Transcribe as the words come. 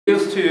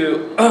Used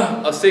to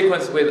a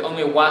sequence with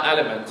only one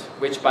element,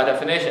 which by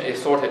definition is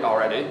sorted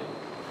already,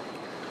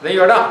 then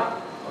you're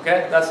done.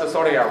 Okay, that's the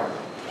sorting algorithm.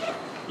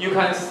 You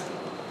can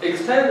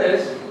extend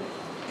this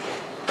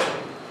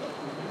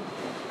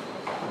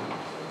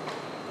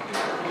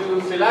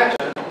to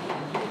selection.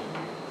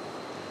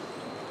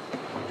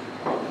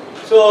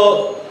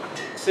 So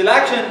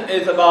selection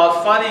is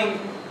about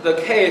finding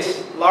the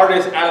case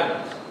largest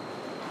element.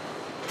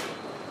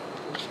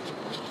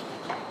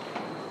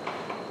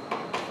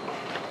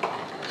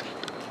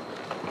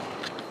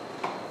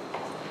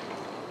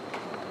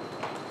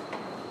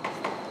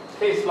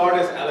 Case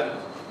largest element.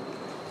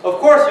 Of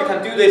course, you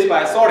can do this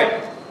by sorting.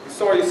 You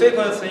sort your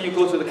sequence, then you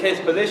go to the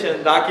case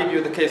position, that gives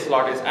you the case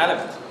largest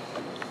element.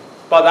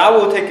 But that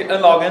will take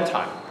n log n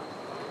time.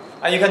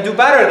 And you can do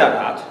better than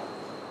that.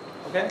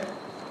 Okay?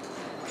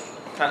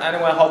 Can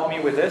anyone help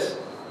me with this?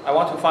 I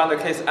want to find the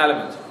case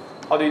element.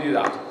 How do you do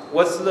that?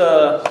 What's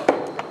the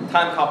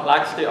time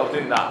complexity of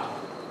doing that?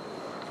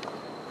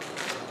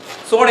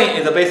 Sorting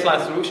is a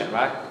baseline solution,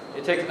 right?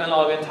 It takes n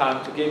log n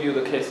time to give you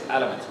the case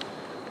element.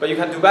 But you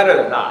can do better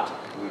than that.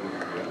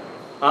 Linear.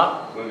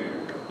 Huh? Linear.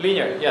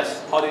 Linear,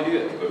 yes. How do you do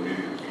it? The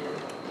median.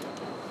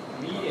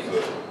 Median. So,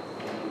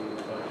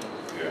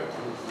 yeah.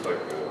 It's like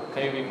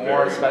Can you be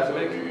more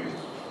specific?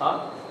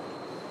 Huh?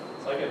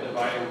 It's like a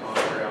divide and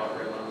conquer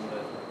algorithm,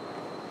 but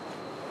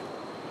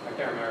I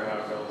can't remember how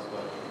it goes.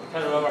 But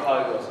Can't remember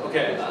how it goes.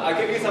 Okay, I'll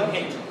give you some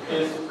hint.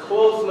 It's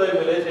closely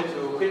related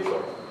to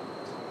quicksort.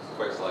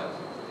 Quick select.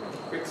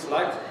 Quick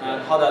select,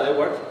 and how does it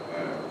work?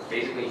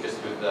 Basically,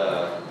 just move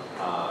the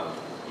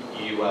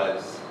you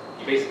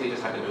basically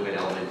just have to move an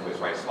element to its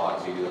right spot,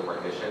 so you do the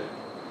partition.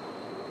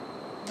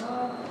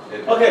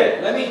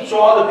 Okay, let me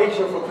draw the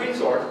picture for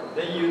quicksort.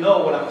 Then you know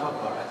what I'm talking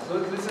about. Right? So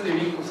this is the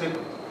input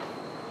sequence.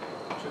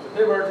 Choose the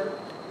pivot.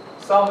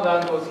 Some of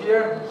them goes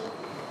here.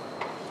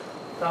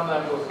 Some of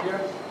them goes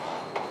here.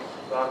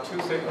 So I have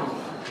two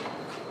sequences.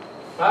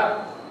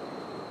 Right?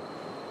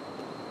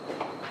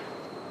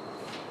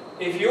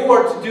 If you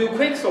were to do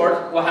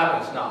quicksort, what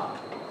happens now?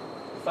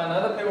 You find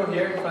another pivot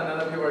here, you find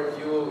another pivot,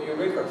 you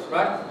recurse,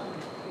 right?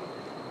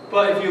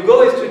 But if your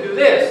goal is to do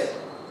this,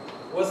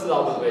 what's the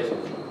observation?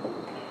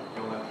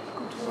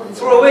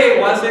 Throw away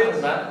one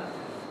sequence, man.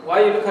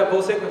 Why you look at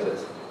both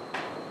sequences?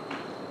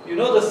 You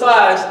know the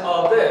size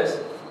of this.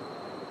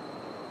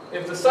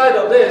 If the size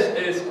of this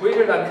is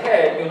greater than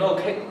k, you know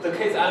the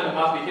case element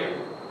must be here.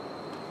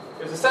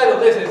 If the size of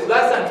this is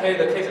less than k,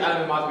 the case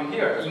element must be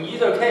here. In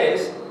either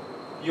case,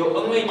 you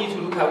only need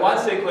to look at one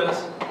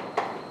sequence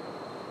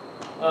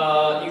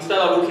instead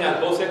of looking at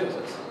both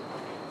sequences.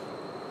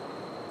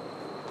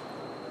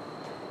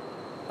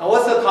 Now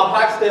what's the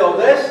complexity of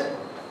this?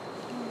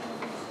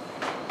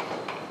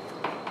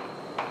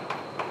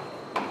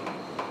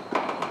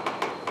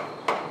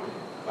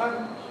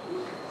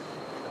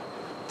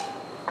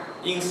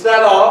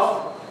 Instead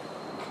of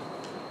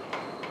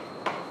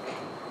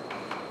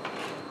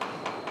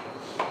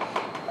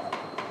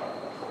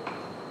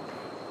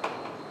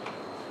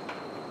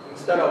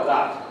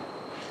that.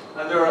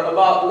 And there are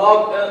about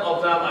log n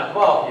of them as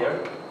well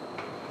here.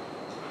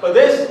 But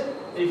this,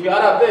 if you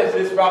add up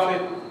this roughly,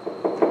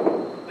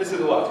 this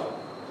is what?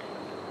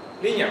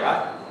 Linear,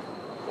 right?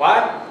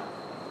 Why?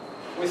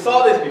 We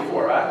saw this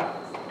before, right?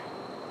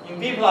 In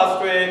B plus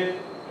tree,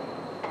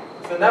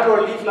 the number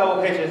of leaf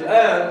level pages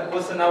n,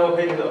 what's the number of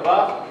pages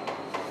above?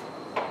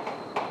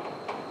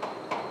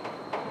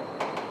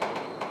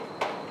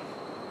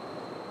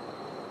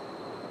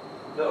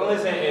 The only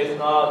thing is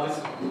now this,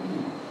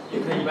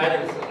 you can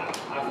imagine this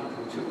half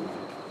equal 2.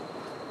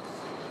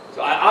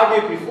 So I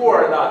argued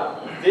before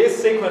that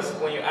this sequence,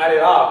 when you add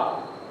it up,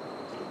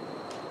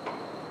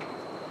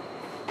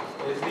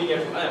 is linear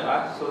to n,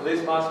 right? So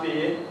this must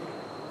be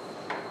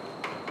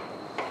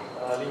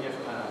linear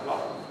to n as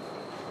well.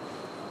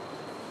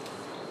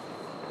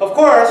 Of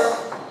course,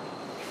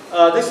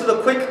 this is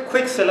a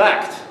quick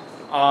select.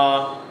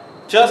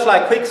 Just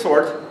like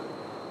quicksort,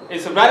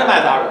 it's a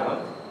randomized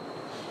algorithm,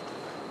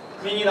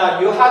 meaning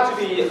that you have to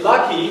be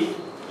lucky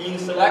in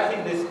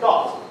selecting this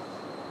dot.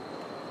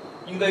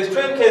 In the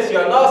extreme case, you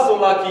are not so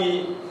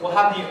lucky, what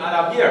happens if you end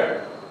up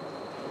here?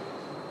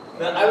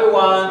 Then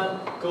everyone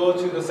go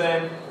to the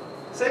same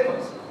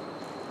sequence.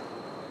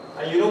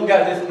 And you don't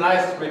get this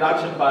nice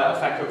reduction by a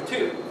factor of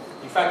 2.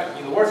 In fact,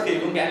 in the worst case,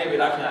 you don't get any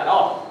reduction at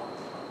all.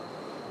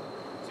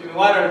 So you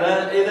wonder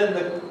then,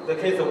 isn't the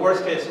case, the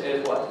worst case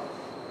is what?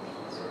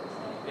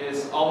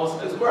 Is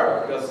almost a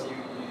square, because you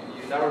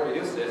never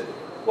reduce this.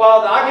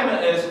 Well, the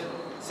argument is,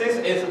 since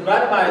it's a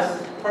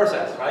randomized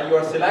process, right? You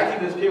are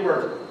selecting this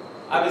pivot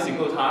every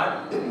single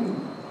time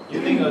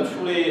using a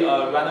truly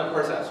random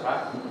process,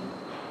 right?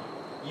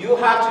 You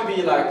have to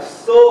be like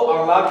so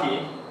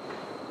unlucky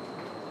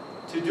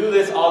to do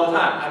this all the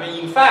time. I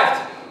mean, in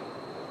fact,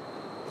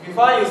 if you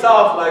find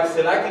yourself like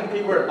selecting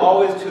pivot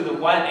always to the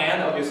one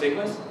end of your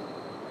sequence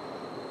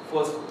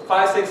for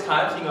 5-6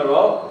 times in a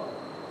row,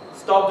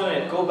 stop doing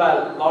it. Go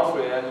buy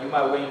lottery and you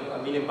might win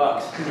 $1 million.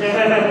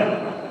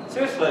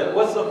 Seriously,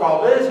 what's the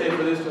probability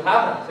for this to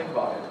happen? Think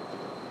about it.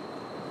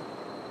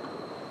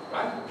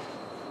 right?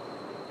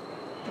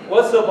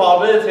 What's the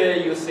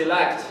probability you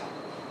select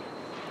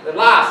the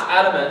last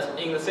element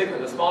in the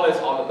sequence, the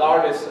smallest or the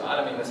largest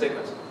element in the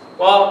sequence?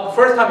 Well, the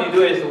first time you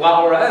do it is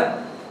 1 over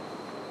n.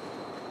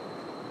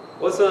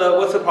 What's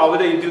the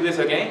probability you do this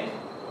again?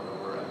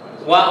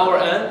 1 over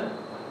n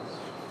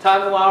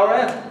times 1 over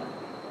n.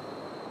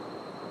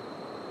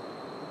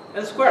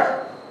 N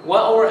squared.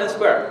 1 over n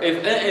squared.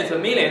 If n is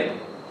 1,000,000,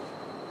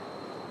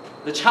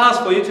 the chance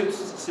for you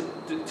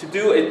to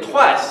do it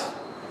twice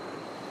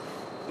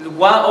is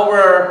 1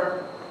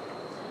 over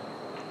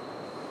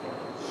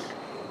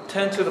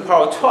 10 to the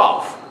power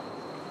 12.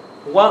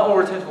 1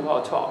 over 10 to the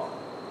power 12.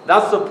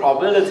 That's the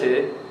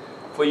probability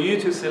for you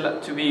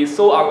to be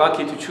so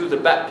unlucky to choose a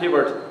bad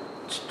pivot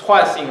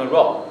twice in a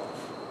row.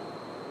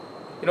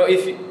 You know,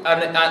 if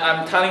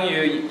I'm telling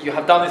you, you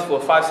have done this for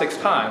 5, 6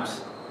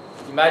 times.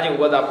 Imagine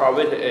what that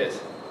probability is.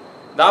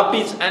 That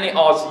beats any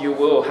odds you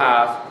will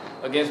have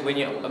against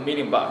winning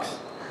 $1,000,000.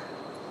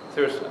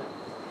 Seriously.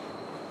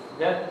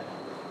 Okay?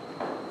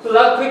 So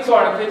that's quick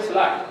sort and quick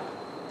select.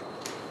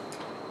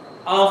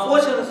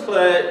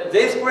 Unfortunately,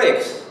 this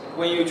breaks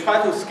when you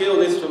try to scale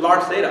this to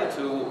large data,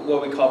 to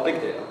what we call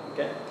big data.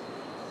 Okay?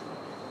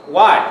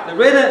 Why? The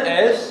reason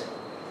is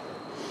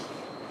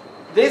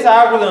these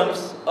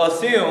algorithms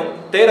assume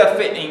data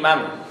fit in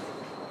memory.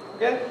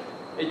 Okay?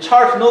 It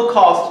charges no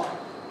cost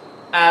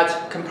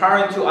at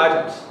comparing two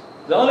items.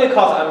 The only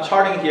cost I'm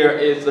charging here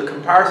is the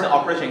comparison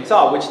operation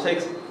itself, which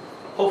takes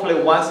hopefully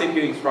 1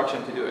 CPU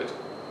instruction to do it.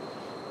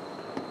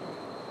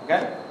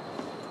 Okay?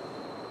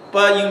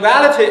 But in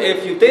reality,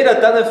 if your data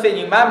doesn't fit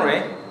in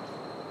memory,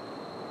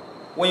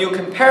 when you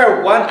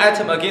compare one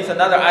item against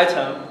another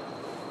item,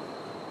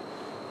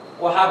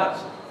 what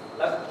happens?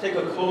 Let's take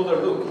a closer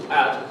look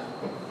at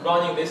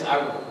running this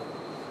algorithm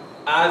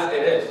as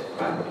it is.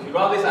 Right? If you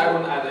run this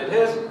algorithm as it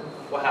is,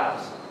 what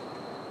happens?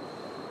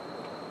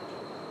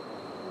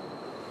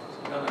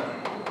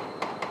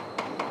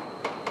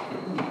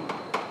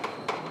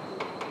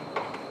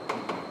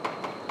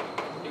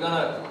 You're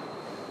gonna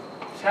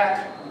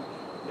check.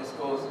 This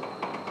goes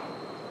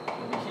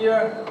maybe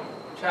here,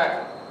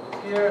 check,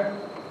 goes here,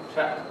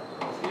 check,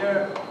 goes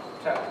here,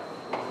 check,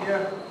 goes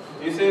here.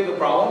 Do you see the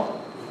problem?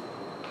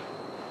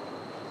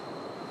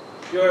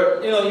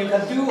 You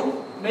can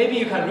do, maybe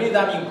you can read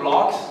them in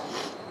blocks.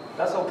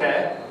 That's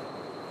okay.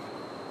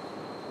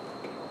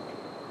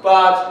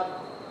 But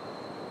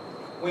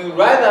when you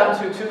write them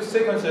to two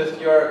sequences,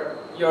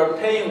 you're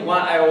paying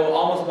 1 IO,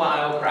 almost 1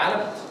 IO per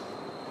element.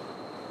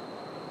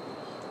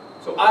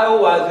 So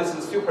IO-wise,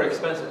 this is super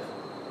expensive.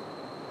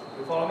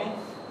 You follow me?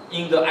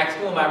 In the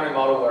external memory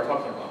model we're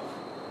talking about.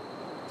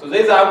 So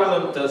this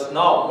algorithm does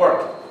not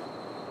work.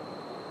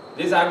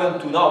 These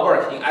algorithms do not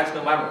work in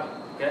external memory.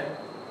 Okay?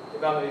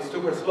 They're going to be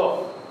super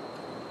slow.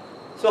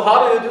 So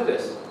how do you do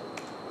this?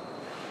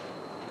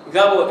 For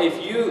example,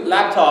 if your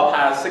laptop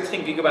has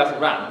 16 gigabytes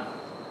of RAM,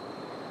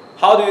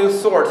 how do you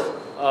sort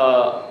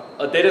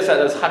a data set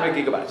that's 100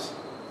 gigabytes?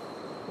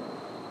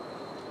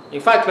 In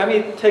fact, let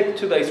me take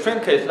to the extreme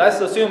case. Let's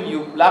assume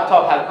your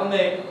laptop has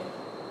only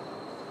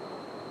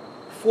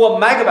 4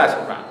 megabytes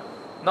of RAM,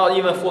 not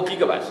even 4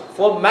 gigabytes,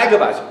 4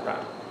 megabytes of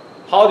RAM.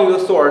 How do you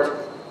sort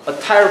a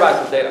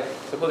terabyte of data?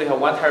 Suppose you have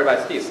 1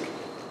 terabyte disk.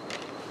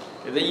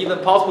 Is it even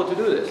possible to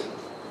do this?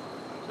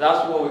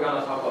 That's what we're going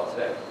to talk about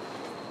today.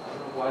 I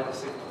don't know why the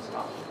signal is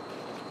not.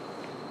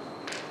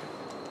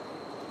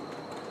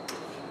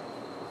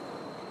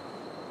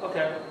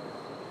 Okay.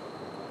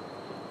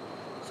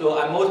 So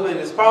I motivate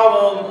this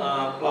problem,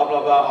 blah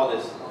blah blah, all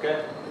this.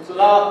 Okay. So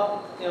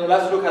now,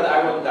 let's look at the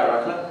algorithm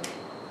directly.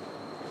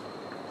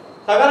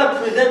 So I'm going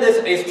to present this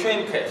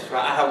extreme case,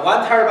 right? I have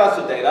 1 terabyte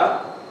of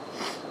data.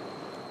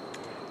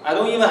 I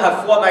don't even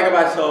have 4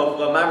 megabytes of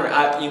memory.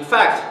 In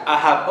fact, I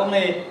have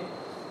only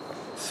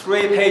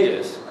 3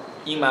 pages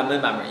in my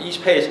main memory.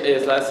 Each page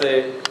is, let's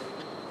say,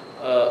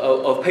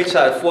 a page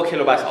size 4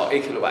 kilobytes or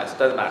 8 kilobytes.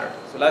 Doesn't matter.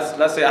 So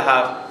let's say I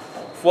have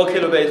 4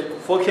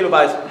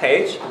 kilobytes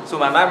page. So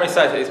my memory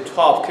size is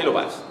 12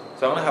 kilobytes.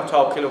 So I only have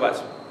 12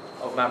 kilobytes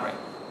of memory.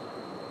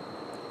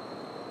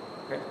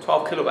 Okay,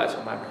 12 kilobytes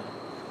of memory.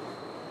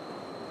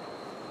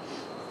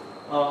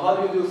 How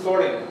do you do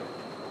sorting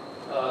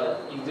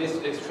in this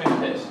extreme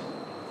case?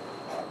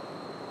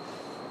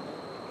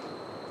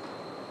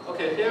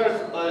 Okay,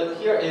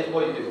 here is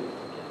what you do.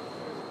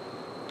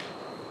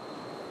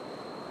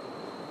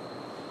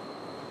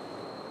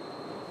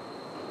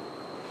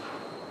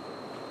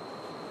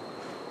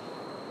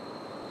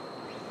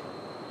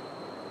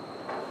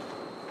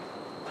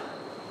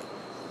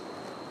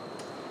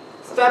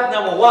 Step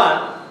number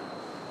 1,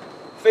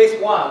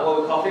 phase 1,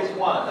 what we call phase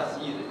 1, that's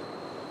easy.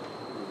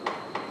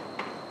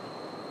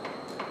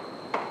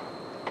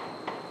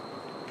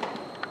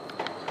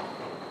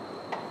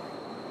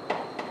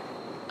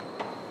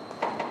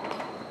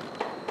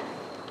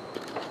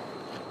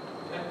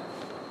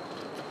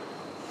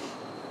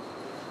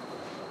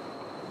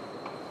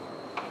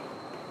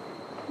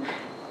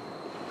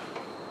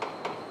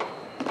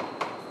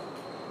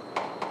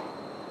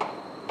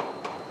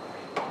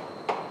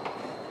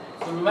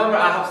 remember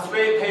I have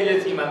 3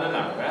 pages in my main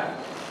memory, right?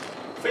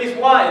 Phase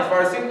 1 is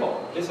very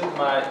simple. These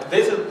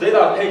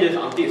are pages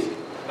on disk.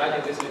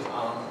 Imagine this is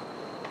on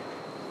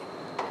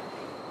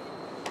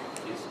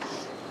disk.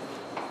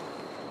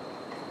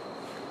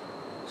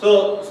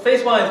 So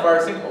phase 1 is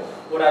very simple.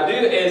 What I do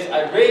is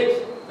I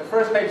read the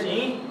first page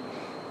in,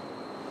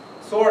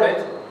 sort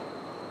it,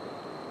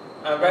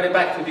 and write it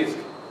back to disk.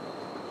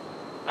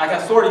 I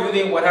can sort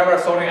using whatever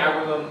sorting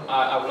algorithm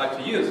I would like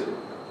to use.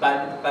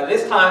 But by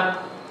this time,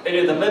 it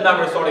is a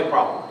mid-memory sorting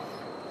problem.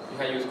 You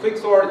can use quick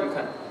sort. You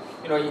can,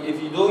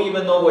 if you don't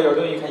even know what you're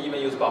doing, you can even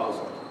use bubble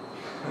sort.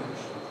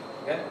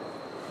 Okay?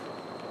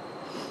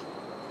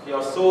 If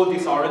you're so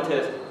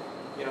disoriented,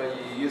 you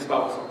use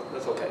bubble sort.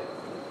 That's okay.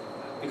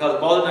 Because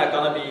bottleneck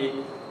gonna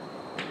be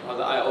on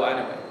the I/O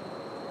anyway.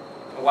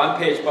 A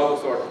 1-page bubble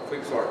sort,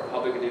 quick sort,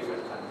 how big a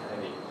difference can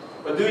it be?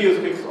 But do use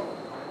quick sort.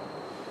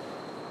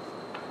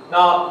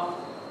 Now,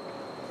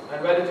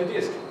 I'm ready to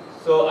disk.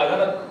 So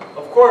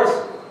of course,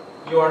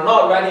 you are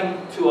not writing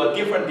to a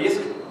different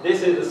disk.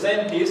 This is the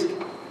same disk.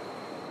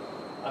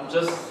 I'm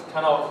just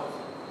kind of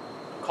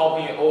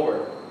copying it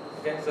over.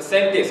 Okay, it's the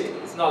same disk.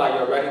 It's not like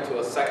you're writing to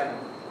a second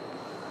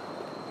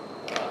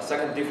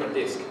different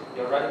disk.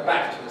 You're writing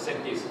back to the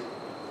same disk.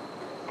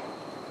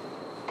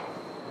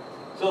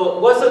 So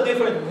what's the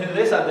difference between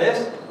this and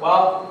this?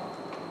 Well,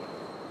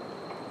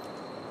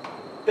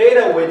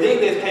 data within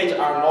this page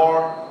are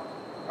now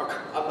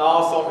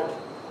sorted.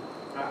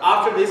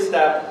 After this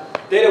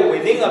step, data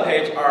within a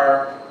page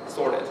are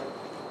sorted.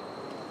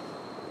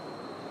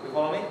 You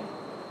follow me?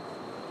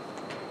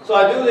 So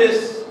I do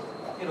this,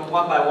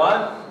 one by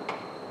one.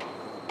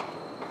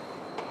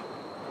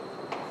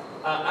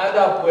 I end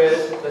up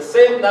with the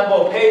same number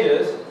of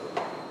pages,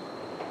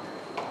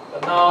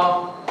 but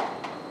now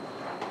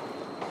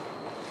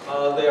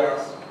they are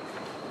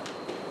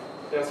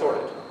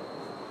sorted.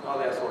 Now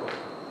they are sorted.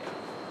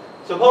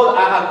 Suppose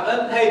I have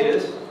n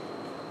pages.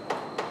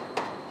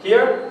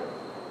 Here,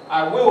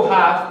 I will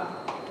have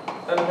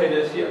n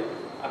pages here.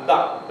 I'm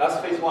done. That's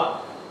phase 1.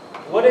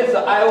 What is the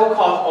I/O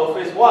cost of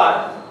phase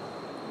 1?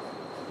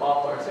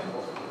 Well, very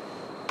simple.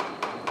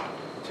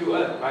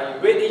 2n. Right?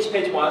 You read each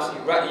page once, you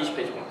write each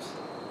page once.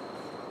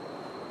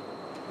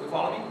 You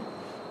follow me?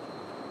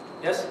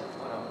 Yes?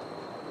 Or no?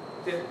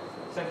 Okay.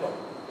 Simple.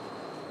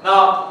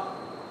 Now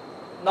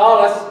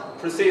let's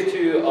proceed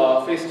to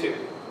phase 2.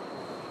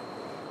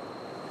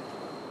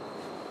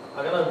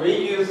 I'm going to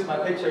reuse my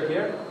picture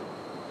here.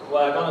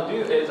 What I'm going to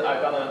do is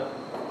I'm going to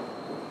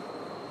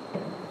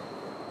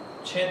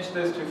change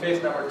this to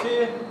phase number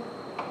 2.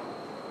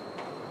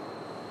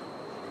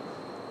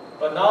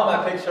 But now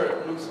my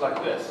picture looks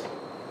like this.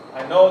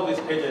 I know these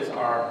pages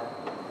are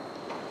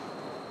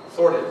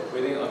sorted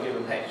within a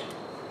given page.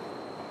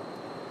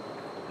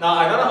 Now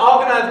I'm going to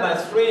organize my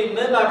 3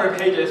 mid-memory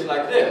pages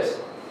like this.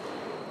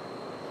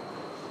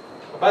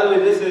 By the way,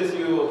 this is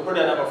you put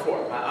at number 4.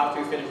 Right? After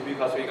you finish B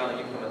plus 3, you're going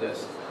to implement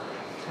this.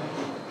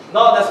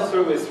 Not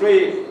necessarily with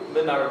 3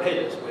 mid-memory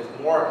pages, with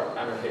more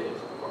memory pages,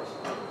 of course.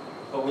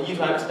 But we need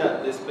to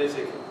understand this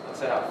basic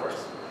setup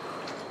first.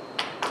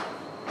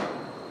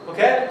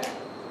 Okay?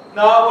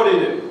 Now what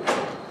do?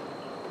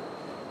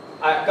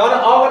 I'm going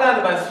to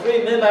organize my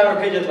 3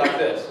 mid-memory pages like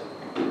this.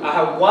 I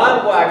have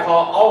one what I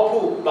call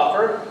output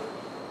buffer.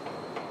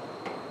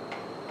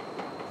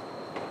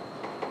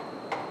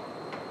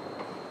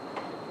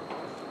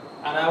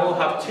 And I will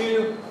have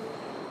 2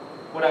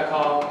 what I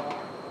call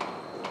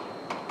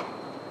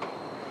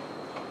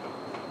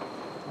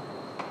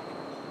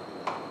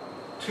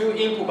two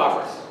input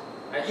buffers.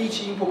 And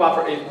each input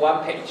buffer is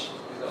 1 page.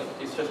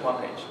 It's just 1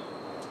 page.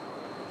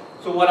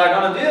 So what I'm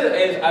going to do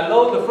is I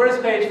load the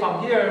first page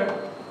from here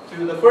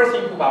to the first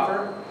input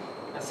buffer,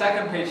 and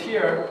second page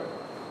here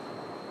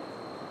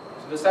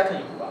to the second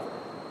input buffer.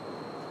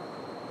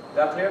 Is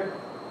that clear?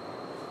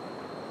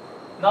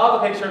 Now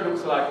the picture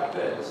looks like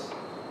this.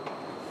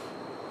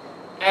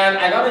 And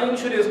I'm going to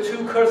introduce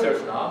 2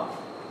 cursors now.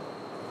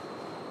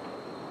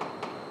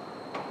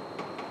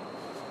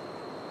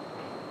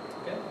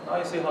 Okay, now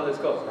you see how this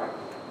goes, right?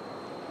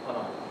 Hold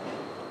on.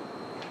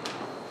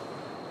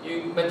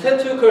 You maintain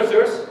 2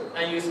 cursors,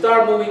 and you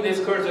start moving these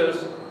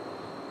cursors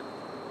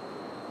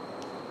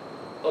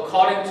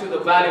according to the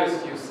values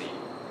you see.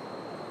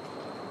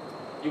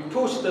 You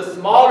push the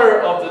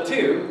smaller of the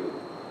 2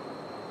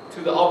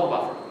 to the output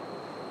buffer.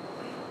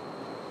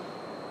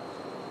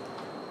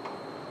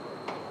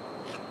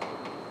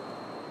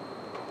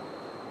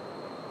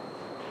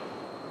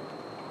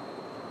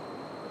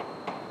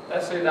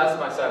 Let's say that's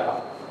my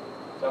setup.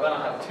 So I'm going to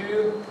have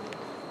 2,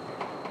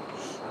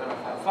 I'm going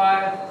to have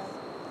 5.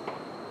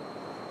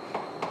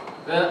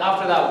 Then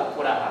after that,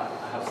 what I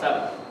have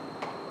 7.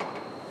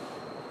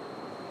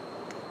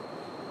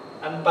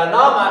 And by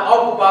now my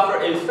output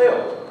buffer is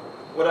filled.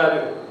 What do I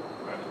do?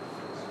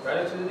 Write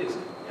it to the disk.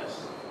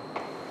 Yes.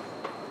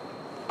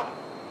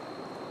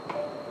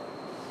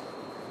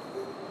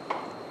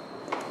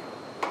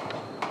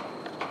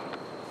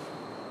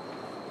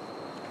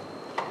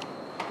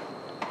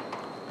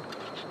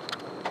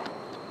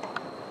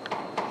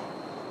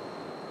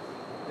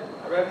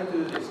 I write it to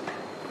the disk.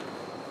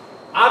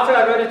 after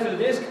I write it to the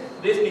disk,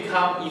 this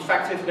becomes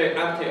effectively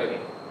empty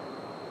again.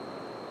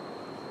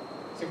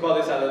 Think about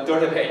this as a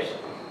dirty page.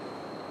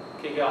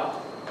 Kick it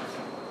out.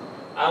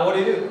 And what do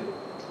you do?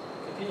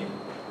 Continue.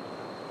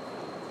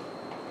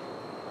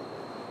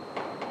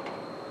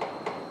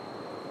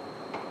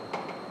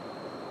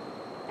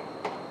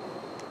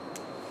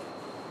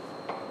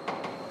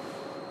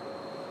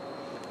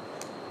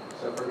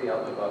 So for the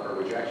output buffer,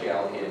 would you actually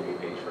allocate a new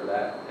page for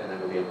that, and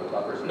then with the input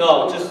buffers?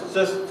 No, just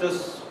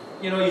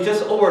you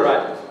just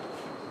override it.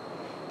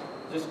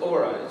 Just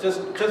override it.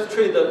 Just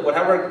treat the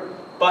whatever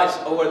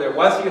bytes over there.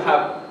 Once you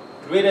have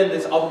written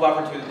this output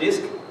buffer to the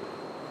disk,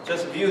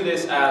 just view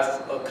this as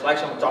a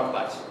collection of junk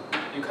bytes.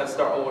 You can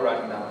start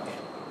overwriting them again.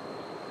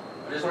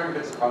 I'm just wondering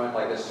if it's a comment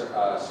like this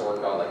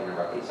sort got like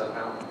interrupted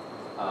somehow.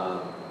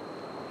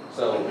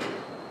 So,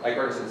 like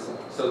for instance,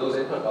 so those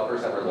input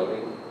buffers that we're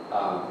loading,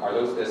 are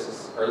those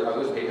disks, or are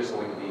those pages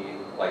going to be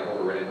like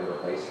overwritten or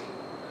replaced?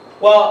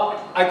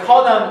 Well, I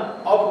call them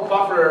output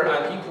buffer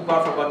and input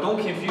buffer, but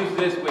don't confuse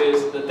this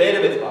with the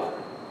database buffer.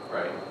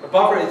 Right. The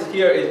buffer is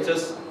here is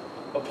just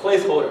a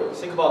placeholder.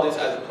 Think about this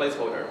as a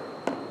placeholder.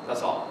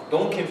 That's all.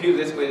 Don't confuse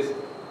this with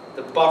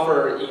the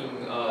buffer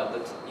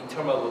in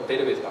terms of the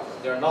database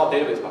buffer. They are not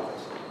database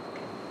buffers.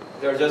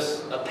 They're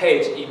just a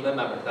page in the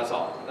memory. That's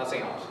all.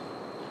 Nothing else.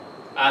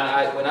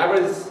 And whenever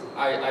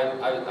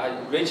I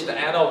reach the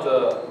end of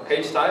the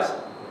page size,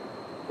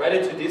 write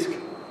it to disk,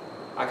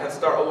 I can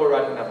start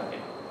overwriting them again.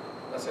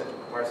 That's it.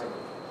 Very simple.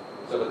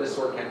 So, but this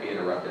sort can't be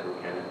interrupted,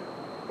 can it?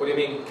 What do you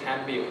mean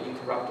can be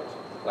interrupted?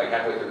 Like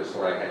halfway through the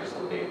sort, I can't just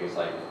tell the database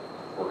like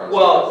work on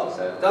Well,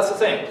 instead. that's the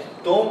thing.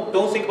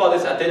 Don't think about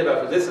this as database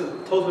buffer. This is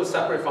totally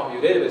separate from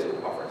your database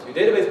buffers. Your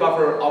database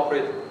buffer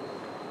operate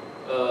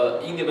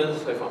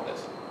independently from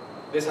this.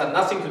 This has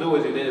nothing to do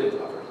with your database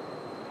buffers.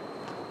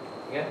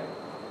 Okay?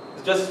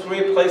 It's just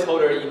 3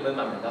 placeholders in the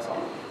memory. That's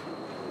all.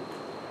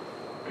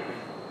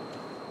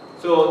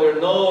 So there's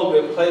no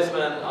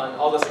replacement on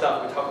all the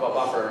stuff we talk about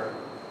buffer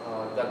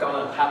that's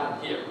gonna happen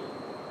here.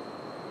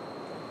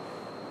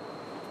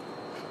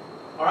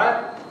 All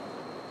right.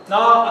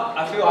 Now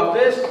I fill up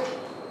this,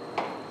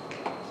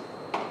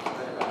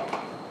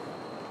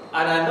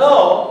 and I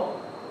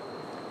know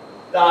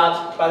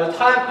that by the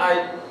time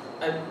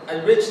I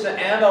reach the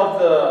end of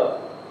the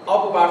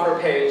output buffer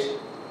page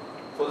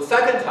for the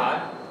second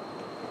time,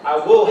 I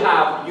will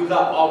have used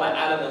up all my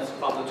elements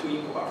from the 2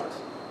 input buffers.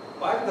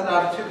 Why? Because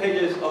I have 2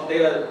 pages of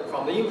data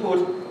from the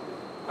input.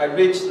 I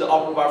reach the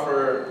output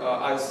buffer,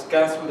 I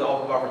scan through the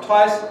output buffer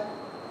twice.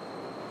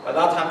 By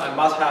that time, I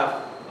must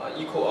have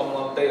equal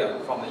amount of data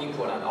from the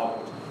input and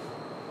output.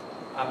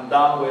 I'm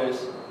done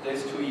with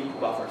these 2 input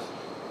buffers.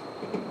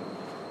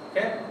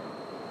 Okay?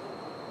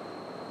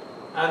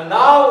 And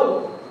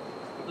now,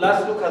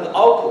 let's look at the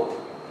output.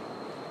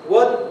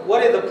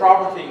 What is the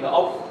property in the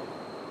output?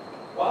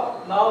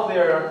 Well, now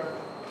they're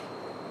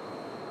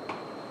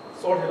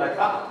sorted like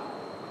that.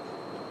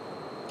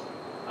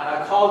 And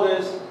I call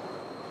this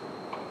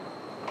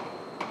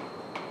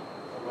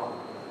run.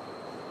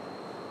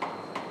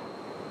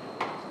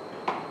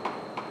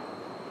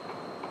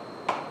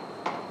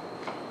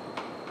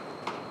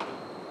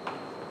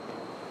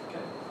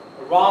 Okay.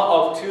 A run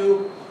of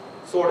 2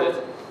 sorted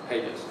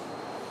pages. Is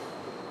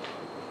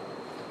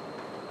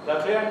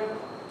that clear?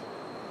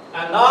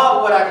 And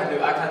now what I can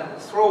do, I can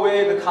throw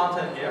away the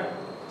content here.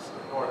 Just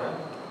ignore them.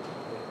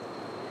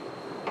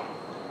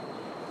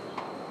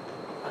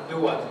 And do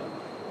what?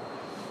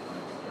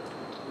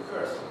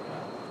 Recurse.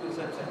 Do the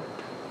same thing.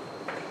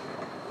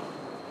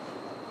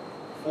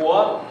 For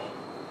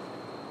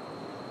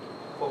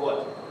what?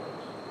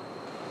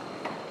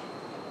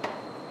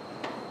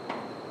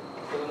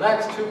 For the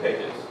next 2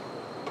 pages.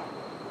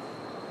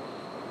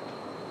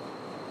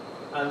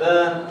 And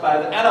then by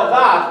the end of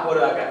that, what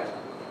do I get?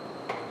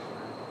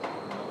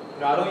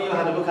 I don't even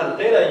have to look at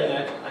the data in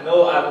it. I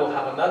know I will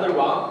have another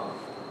run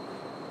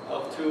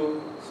of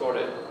 2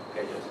 sorted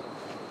pages.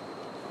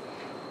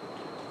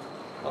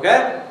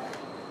 Okay?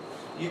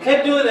 You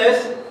keep doing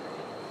this.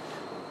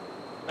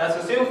 Let's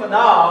assume for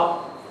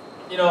now,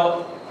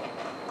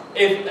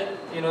 if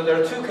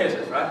there are 2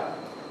 cases, right?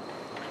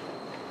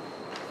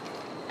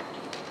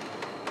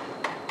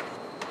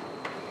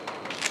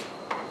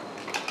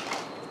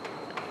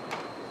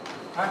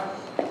 Right?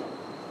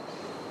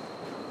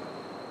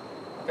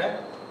 Okay?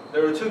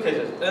 There are 2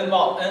 cases. N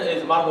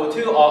is multiple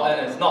 2 or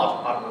n is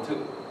not multiple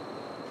 2.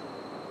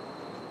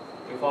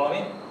 You follow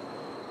me?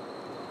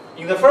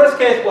 In the first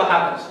case, what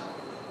happens?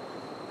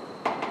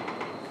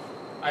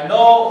 I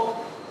know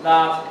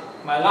that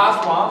my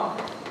last one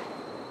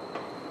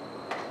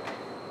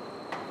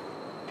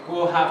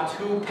will have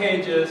 2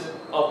 pages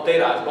of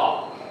data as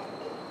well.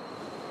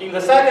 In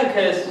the second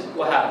case,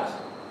 what happens?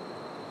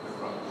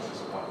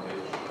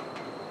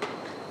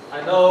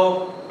 I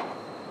know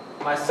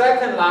my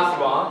second last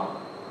one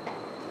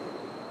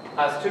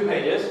has 2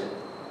 pages,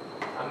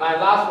 and my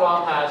last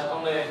one has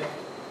only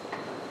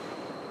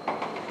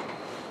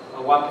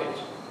 1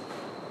 page.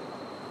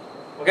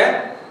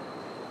 Okay?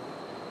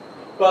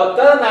 But it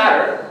doesn't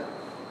matter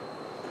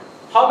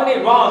how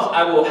many runs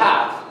I will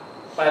have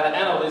by the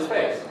end of this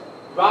phase.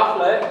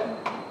 Roughly,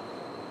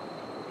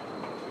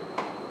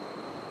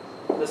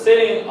 the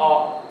ceiling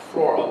or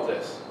floor of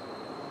this.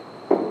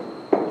 Let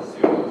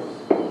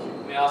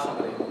me ask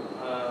somebody.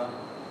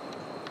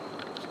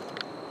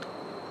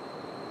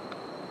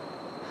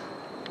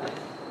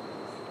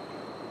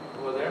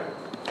 Over there?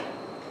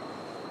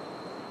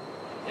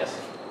 Yes.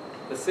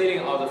 The ceiling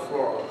or the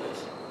floor of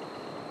this.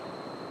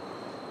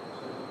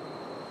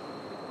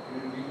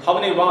 How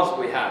many rounds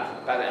we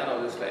have by the end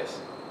of this phase?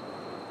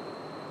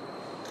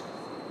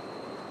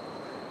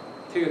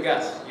 Take a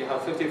guess. You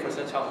have 50%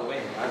 chance of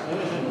winning,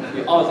 right?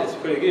 Your odds is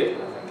pretty good, I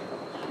think.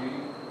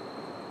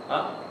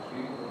 Huh?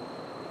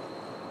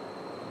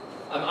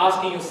 I'm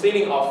asking you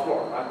ceiling or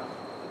floor, right?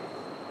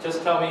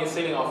 Just tell me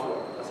ceiling or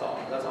floor. That's all.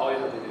 That's all you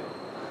have to do.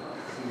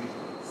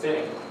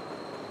 Ceiling.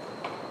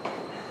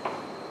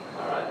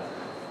 All right.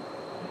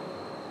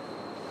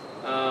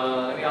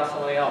 Let me ask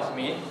somebody else.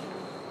 Me?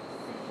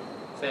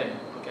 Ceiling.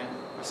 Okay.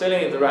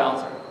 Ceiling is the right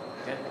answer.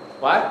 Okay.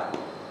 Why?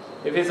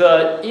 If it's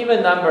an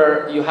even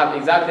number, you have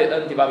exactly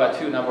n divided by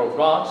 2 number of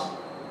rounds.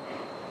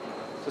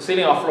 So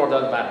ceiling or floor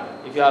doesn't matter.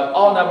 If you have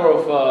all number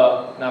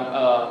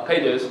of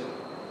pages,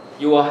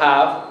 you will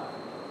have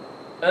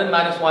n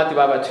minus 1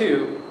 divided by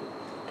 2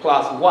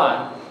 plus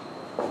 1.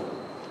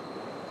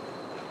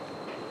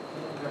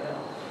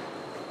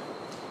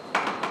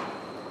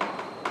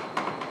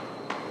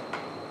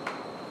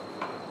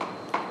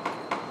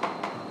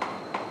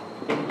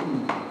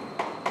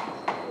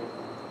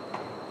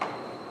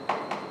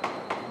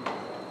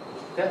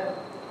 Okay?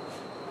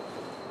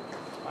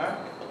 Alright.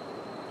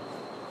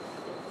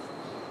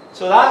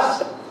 So that's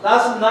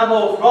the number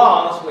of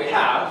rounds we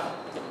have.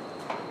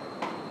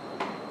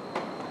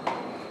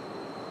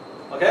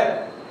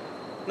 Okay?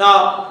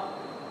 Now,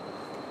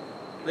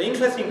 the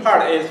interesting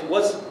part is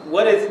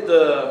what is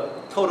the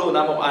total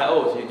number of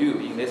IOs you do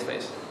in this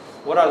phase?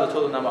 What are the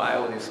total number of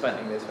IOs you spend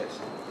in this phase?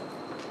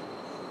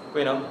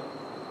 We know?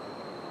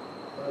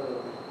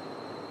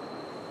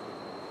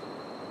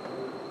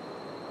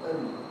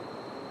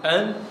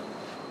 N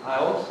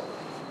IOs.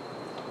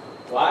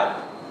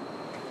 Why?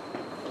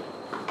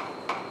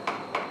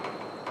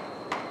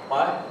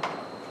 Why?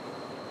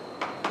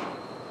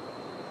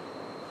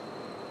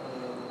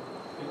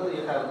 Because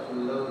you have to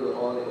load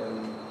all the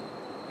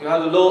You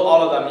have to load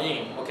all of them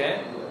in,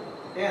 okay?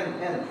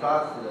 and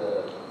plus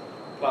the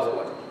Plus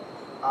what?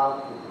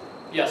 output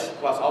Yes,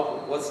 plus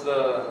output. What's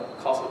the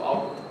cost of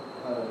output?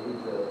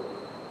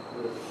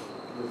 is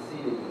the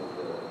ceiling of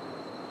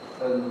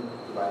the n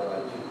divided by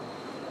 2.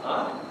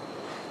 Huh?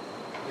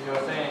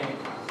 You're saying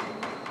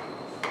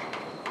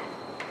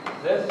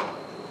this?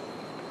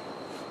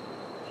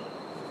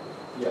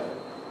 Yeah.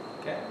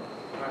 Okay.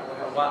 Alright, we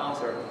have one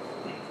answer.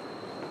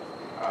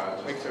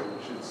 Victor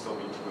should still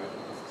be 2n.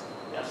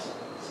 Yes.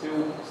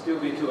 Still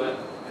be 2n.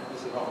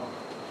 This is wrong.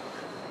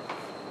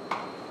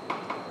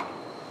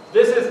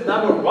 This is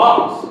number of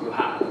rounds you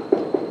have.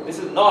 This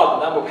is not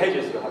the number of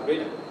pages you have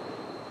written.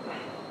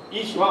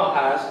 Each round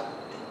has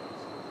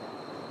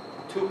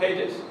 2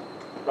 pages,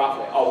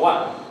 roughly, or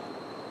 1.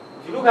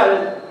 If you look at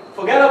it,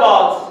 forget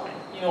about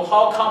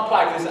how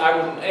complex this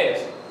algorithm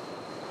is.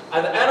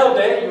 At the end of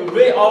the day, you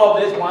read all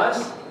of this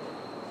once,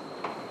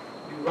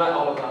 you write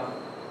all of them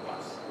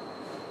once.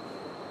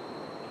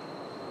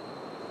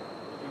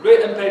 You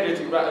read n pages,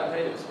 you write n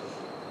pages.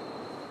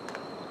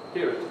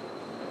 Period.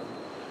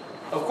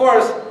 Of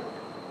course,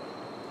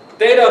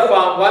 data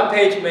from one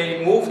page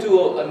may move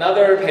to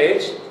another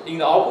page in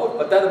the output,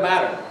 but doesn't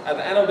matter. At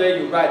the end of the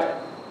day, you write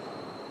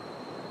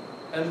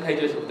n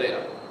pages of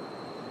data.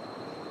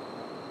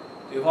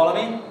 Do you follow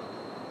me?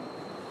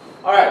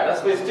 All right,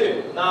 that's phase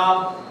 2.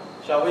 Now,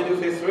 shall we do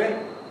phase 3?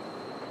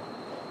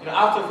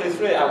 After phase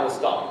 3, I will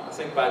stop. I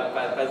think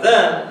by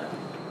then,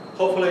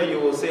 hopefully you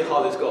will see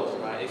how this goes,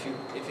 right? If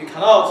you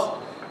cannot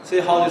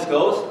see how this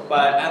goes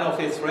by end of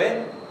phase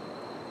 3,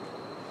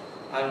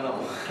 I don't know.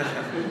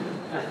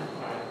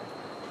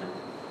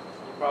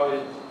 You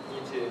probably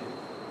need to,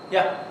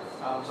 yeah.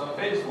 So in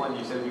phase 1,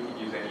 you said we could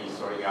use any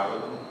sorting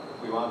algorithm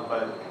we want,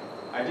 but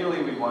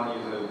ideally we want to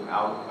use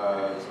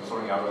some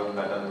sorting algorithm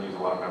that doesn't use a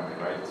lot of memory,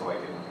 right? So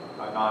like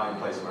a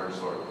non-in-place merge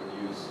sort would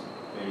use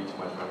maybe too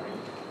much memory.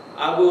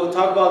 I will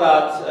talk about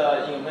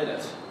that in a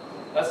minute.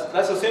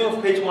 Let's assume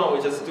for page 1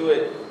 we just do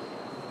it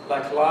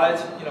like light.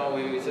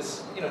 We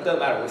just doesn't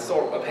matter. We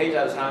sort a page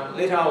at a time.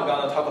 Later on we're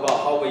gonna talk about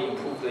how we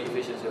improve the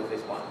efficiency of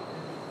phase 1.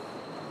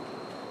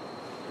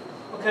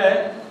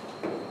 Okay,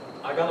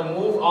 I'm gonna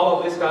move all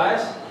of these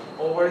guys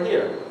over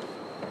here.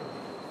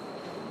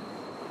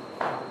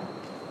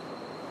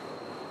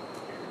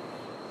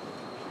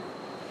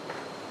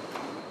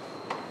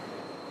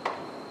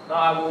 Now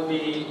I will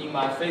be in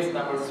my phase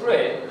number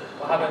 3.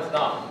 What happens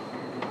now?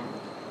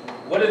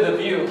 What is the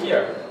view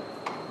here?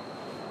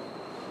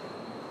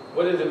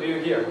 What is the view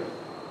here?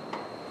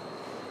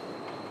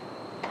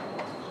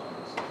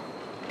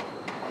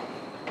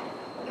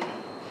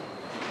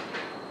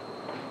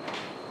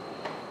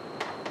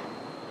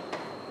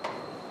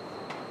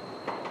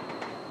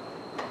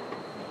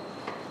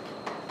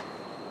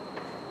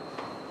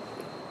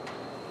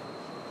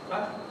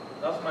 Right?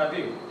 That's my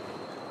view.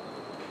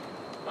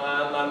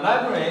 And my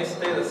memory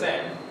stays the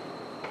same.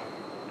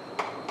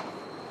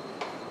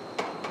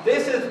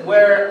 This is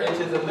where it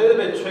is a little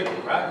bit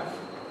tricky, right?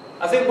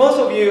 I think most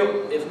of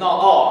you, if not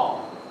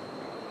all,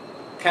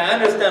 can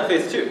understand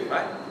phase 2,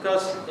 right?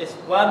 Because it's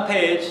one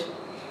page,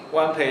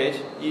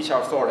 each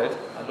are sorted.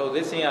 I load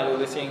this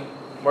in,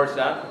 merge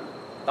that,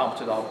 dump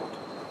to the output.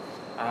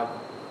 I have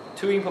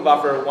 2 input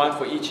buffer, 1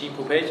 for each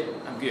input page,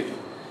 I'm good.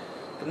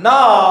 But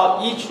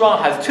now each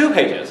run has 2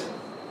 pages.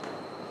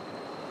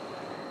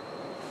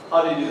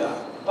 How do you do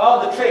that?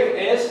 Well, the trick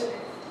is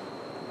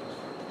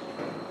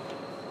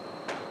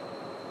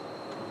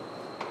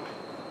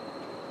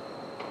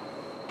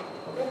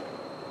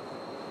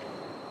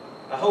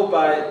I hope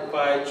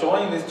by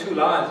joining these 2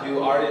 lines,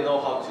 you already know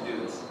how to do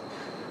this.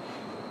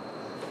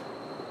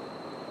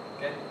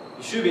 Okay?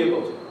 You should be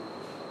able to.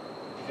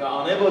 If you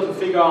are unable to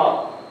figure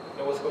out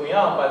what's going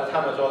on by the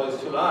time I draw these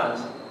 2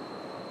 lines,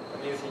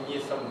 that means you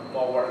need some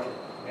more work.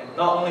 Okay?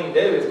 Not only in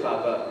database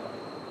class, but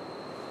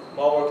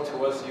more work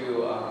towards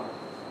you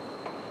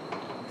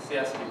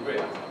CS degree,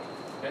 I think.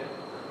 Okay?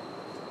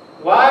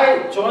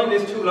 Why join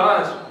these 2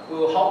 lines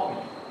will help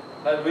me?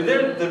 But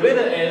the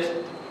reason is,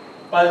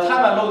 by the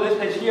time I load this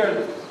page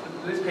here,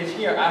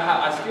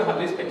 I still have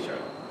this page here.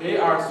 They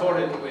are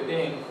sorted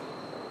within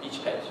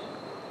each page.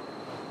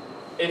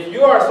 If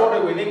you are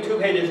sorted within 2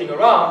 pages in a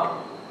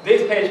run,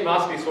 this page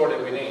must be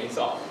sorted within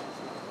itself.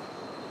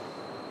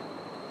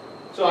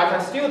 So I can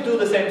still do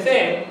the same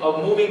thing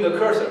of moving the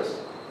cursors.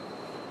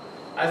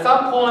 At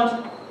some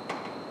point,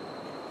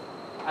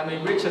 I may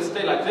reach a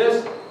state like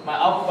this. My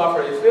output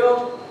buffer is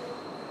filled.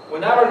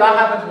 Whenever that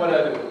happens, what do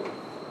I do?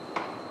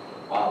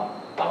 Well,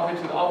 dump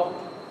it to the output.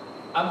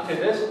 Empty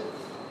this,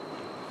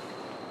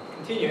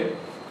 continue,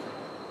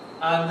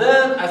 and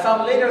then at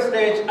some later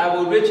stage I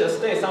will reach a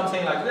state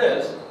something like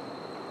this,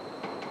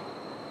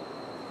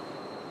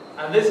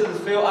 and this is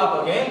fill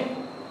up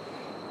again.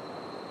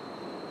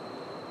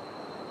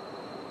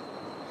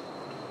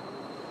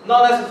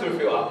 Not necessarily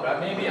fill up, right?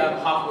 Maybe I'm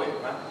halfway,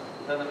 right?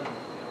 Then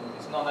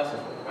it's not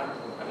necessary, right?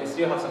 I may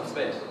still have some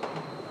space,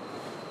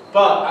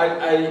 but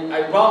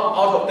I run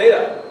out of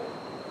data.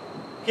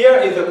 Here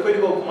is a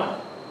critical point.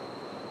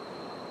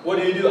 What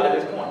do you do at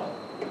this point?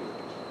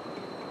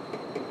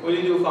 What do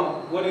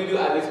you do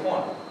at this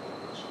point?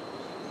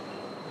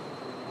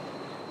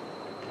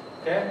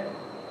 Okay?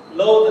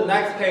 Load the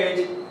next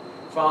page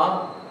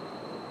from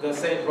the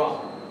same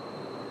run.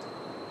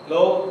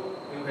 Load,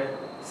 okay,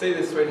 say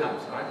this 3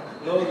 times, right?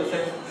 Load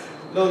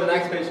the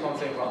next page from the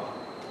same run.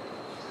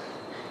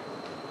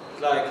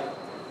 Like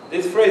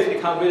this phrase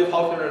become really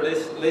popular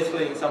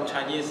lately in some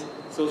Chinese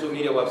social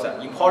media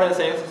website. Important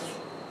things,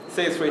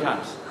 say it 3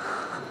 times.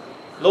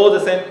 Load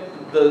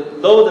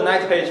the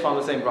next page from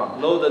the same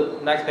run. Load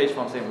the next page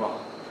from the same run.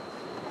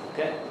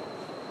 Okay?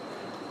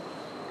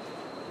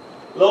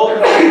 Load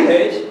the next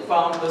page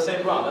from the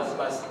same run. That's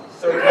my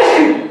 3rd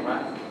question,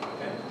 right?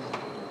 Okay.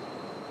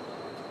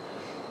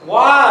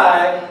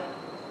 Why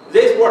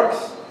this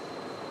works?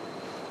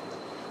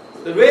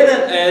 The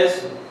reason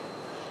is,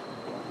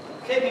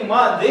 keep in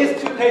mind,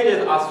 these 2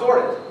 pages are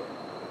sorted.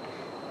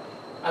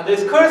 And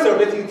this cursor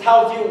basically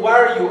tells you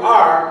where you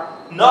are,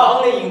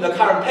 not only in the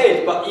current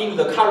page, but in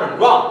the current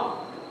run.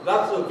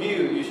 That's the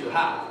view you should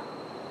have.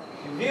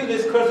 You view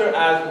this cursor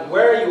as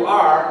where you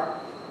are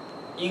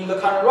in the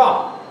current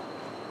run.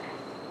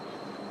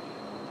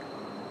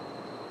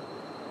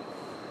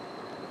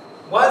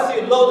 Once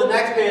you load the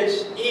next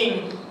page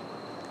in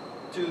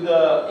to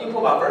the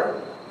input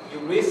buffer, you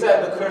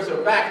reset the cursor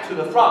back to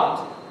the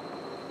front.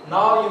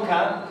 Now you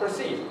can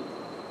proceed.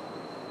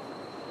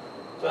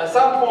 So at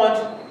some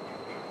point,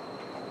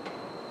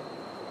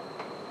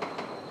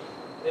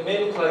 it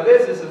may look like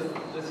this. This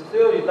is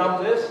fill. You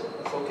dump this.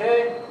 It's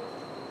okay.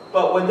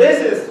 But when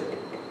this is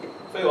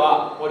fill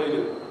up, what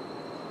do?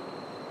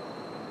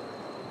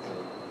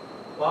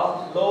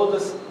 Well, load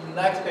this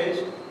next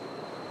page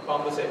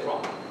from the same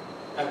run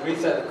and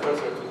reset the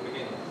cursor to the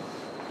beginning.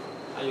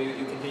 And you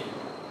continue.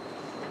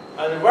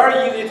 And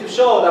very easy to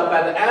show that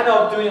by the end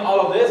of doing all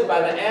of this, by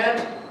the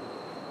end,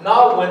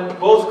 now when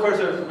both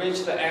cursors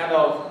reach the end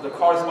of the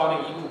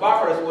corresponding input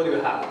buffers, what do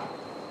you have?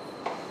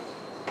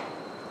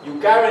 You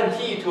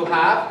guarantee to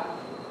have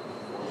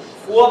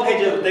 4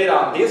 pages of data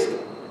on disk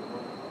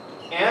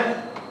and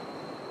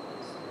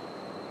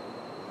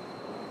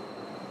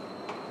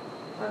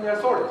they are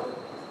sorted.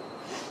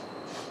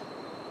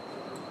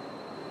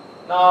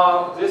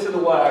 Now this is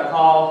what I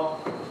call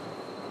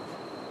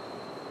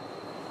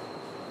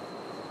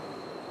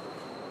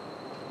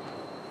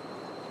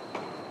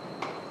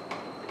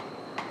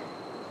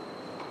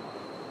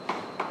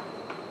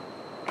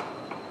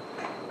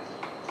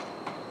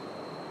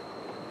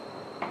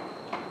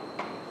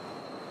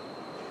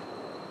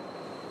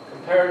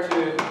compared to,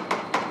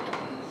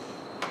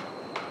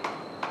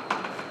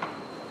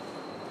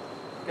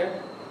 okay?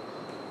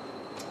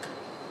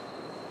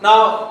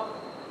 Now,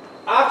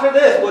 after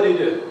this, what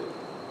do?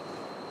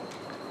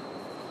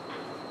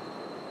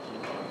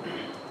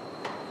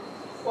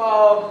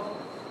 Well,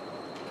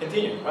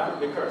 continue, right?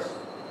 Recurse.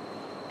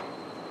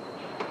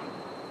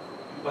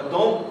 But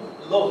don't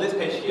load this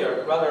page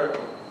here, rather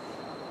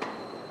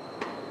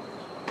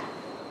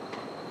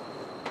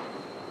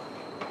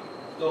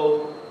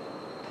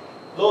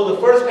load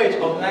the first page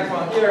of the next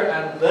one here,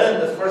 and then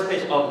the first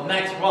page of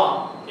next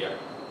one here.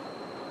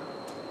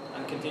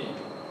 And continue.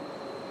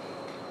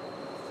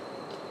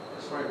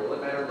 Sorry, will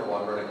it matter in the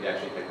long run if you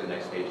actually pick the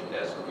next page in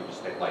disk, or if you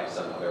just pick like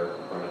some other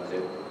component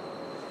too?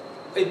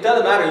 It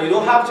doesn't matter. You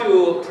don't have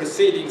to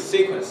proceed in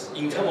sequence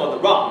in terms of the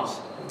rounds,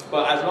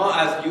 but as long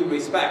as you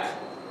respect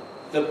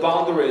the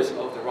boundaries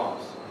of the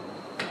rounds,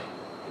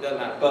 it doesn't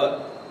matter.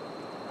 But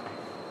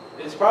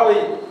it's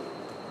probably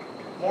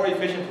more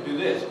efficient to do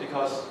this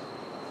because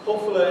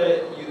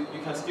hopefully you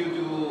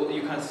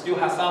can still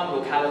have some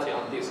locality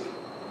on disk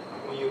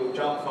when you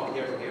jump from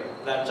here to here,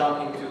 than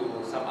jumping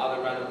to some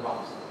other random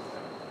rounds.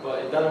 But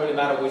it doesn't really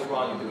matter which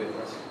one you do it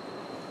first.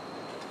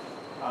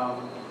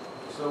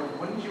 So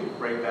wouldn't you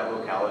break that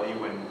locality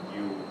when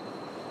you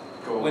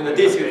go? When the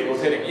disk is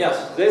rotating,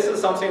 yes. This is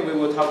something we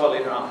will talk about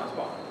later on as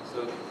well.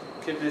 So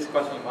keep this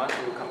question in mind.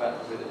 We will come back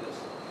to visit this.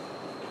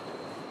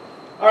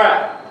 All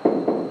right.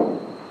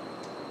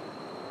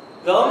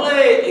 The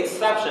only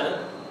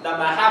exception that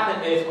might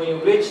happen is when you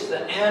reach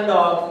the end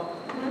of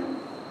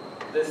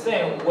the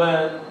thing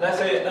when, let's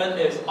say, n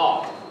is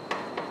odd.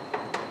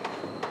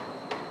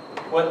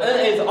 When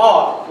n is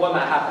odd, what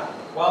might happen?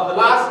 Well, the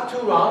last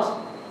two rounds,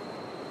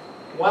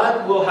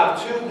 one will have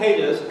 2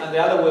 pages and the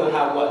other will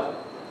have what?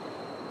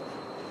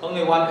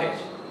 Only 1 page.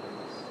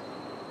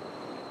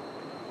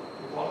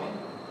 You follow me?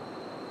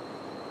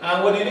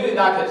 And what do you do in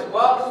that case?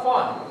 Well, it's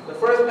fine. The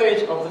first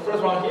page of the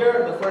first round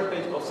here, the first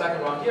page of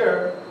second round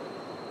here,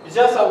 it's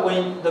just that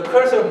when the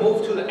cursor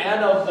moves to the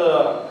end of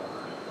the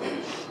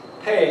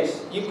page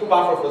input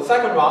buffer for the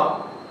second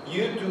round,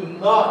 you do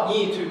not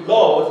need to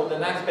load the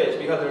next page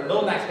because there's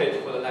no next page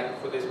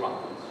for this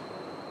round.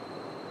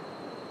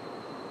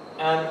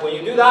 And when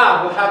you do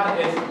that, what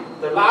happens is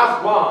the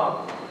last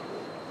round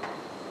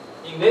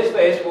in this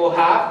phase will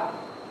have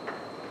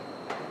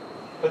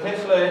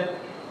potentially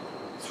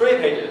 3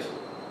 pages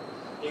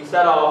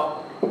instead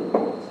of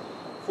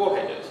 4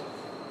 pages.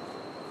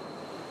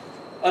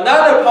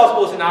 Another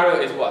possible scenario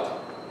is what?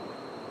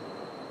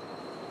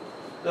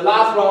 The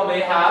last round may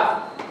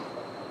have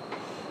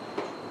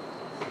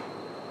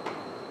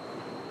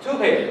 2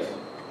 pages.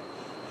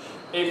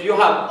 If you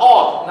have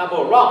odd number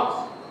of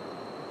rounds,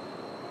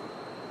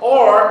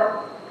 or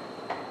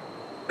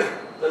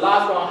the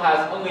last round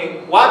has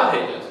only 1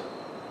 page.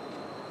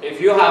 If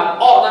you have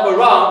odd number of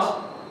rounds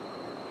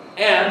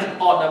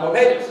and odd number of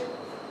pages.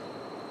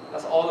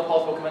 That's all the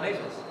possible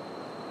combinations.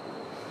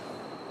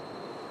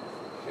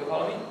 Do you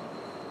follow me?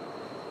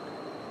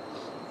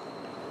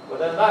 But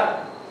doesn't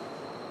matter.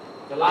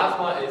 The last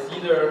one is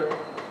either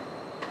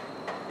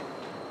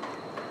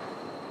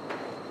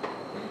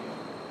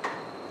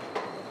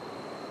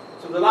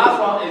so the last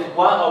one is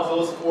one of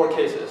those 4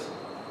 cases.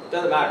 It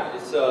doesn't matter.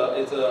 It's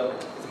a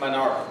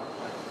minority.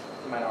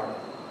 It's a minority.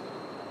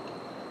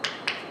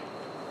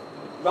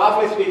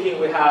 Roughly speaking,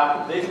 we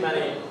have this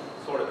many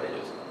sort of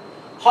pages.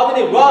 How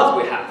many rounds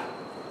we have?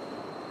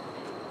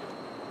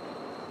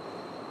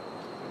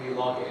 Maybe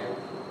log n.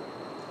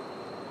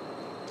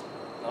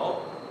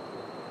 No.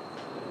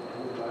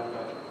 N divided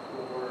by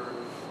 4.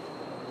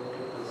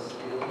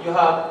 You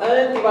have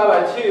n divided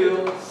by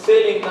 2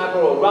 ceiling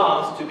number of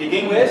rounds to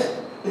begin with.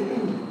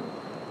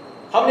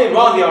 How many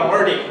rounds you are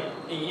merging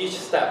in each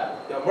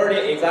step? You are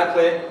merging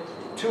exactly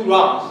 2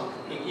 rounds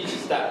in each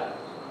step.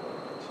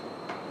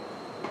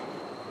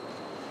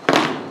 So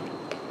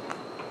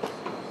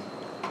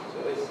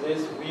it's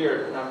this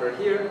weird number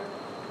here,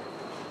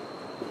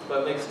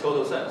 but makes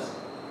total sense.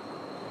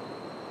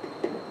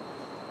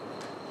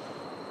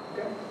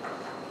 Okay.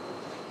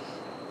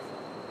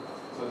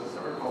 So is this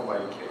ever called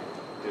like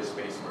disk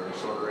space merge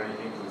sort or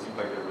anything? Because it seems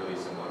like they're really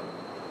similar.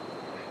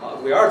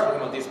 We are talking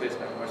about disk space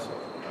merge sort.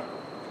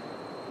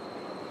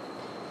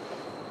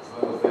 So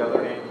what was the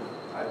other name?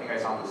 I think I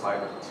saw on the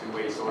slide,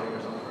 2-way sorting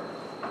or something.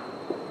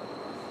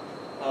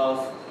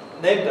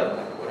 Name them,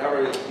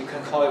 whatever, you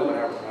can call it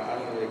whatever, I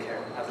don't really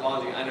care, as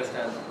long as you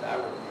understand the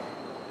algorithm.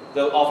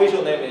 The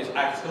official name is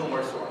external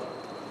merge sort.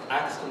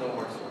 External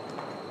merge sort.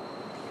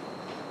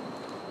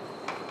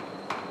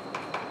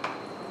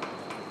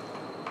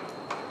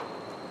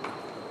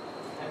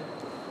 Okay.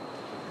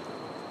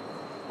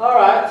 All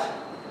right.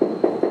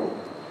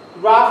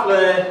 Roughly,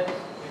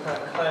 you can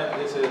claim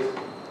this is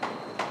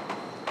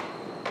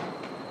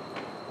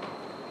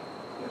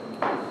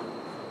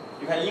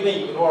you can even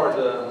ignore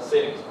the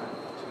ceilings, right,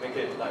 to make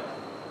it like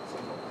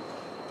simple,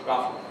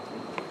 roughly.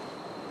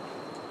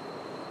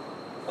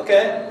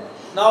 Okay,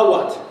 now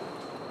what?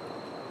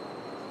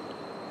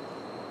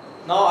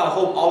 Now I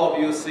hope all of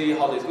you see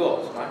how this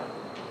goes, right?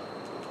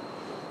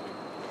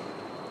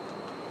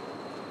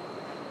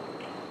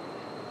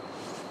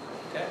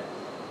 Okay,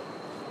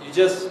 you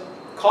just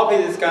copy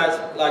these guys,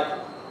 like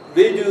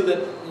redo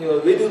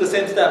the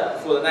same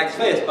step for the next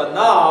phase, but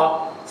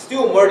now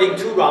still merging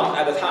 2 rounds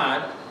at a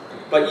time.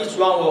 But each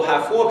round will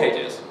have 4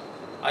 pages.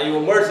 And you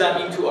will merge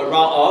them into a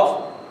round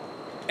of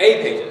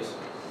 8 pages.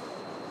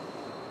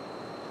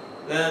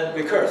 then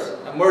recurse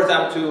and merge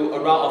them to a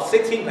round of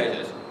 16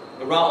 pages,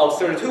 a round of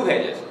 32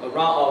 pages, a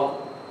round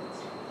of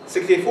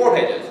 64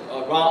 pages,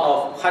 a round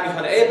of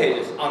 128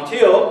 pages,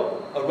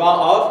 until a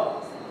round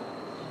of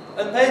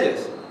n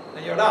pages.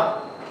 Then you're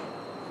done.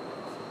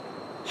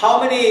 How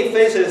many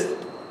phases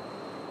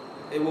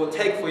it will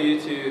take for you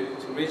to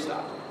reach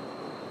that?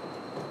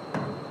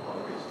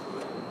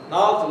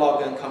 Not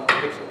log n come to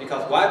picture.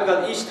 Because why?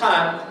 Because each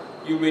time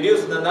you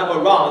reduce the number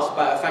of rounds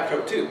by a factor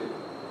of 2.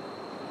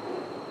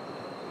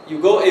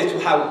 Your goal is to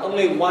have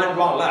only one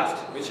round left,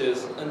 which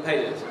is n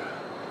pages.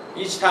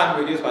 Each time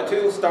reduced by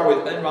 2, start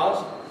with n rounds.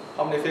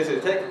 How many phases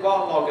it take?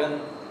 Well, log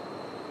n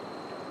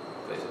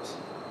phases.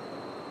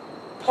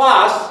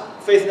 Plus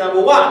phase number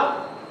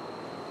 1,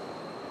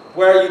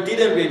 where you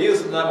didn't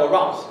reduce the number of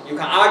rounds. You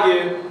can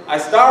argue, I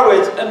start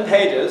with n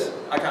pages.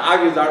 I can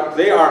argue that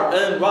they are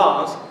n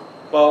rounds,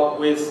 but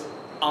with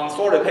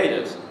unsorted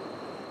pages.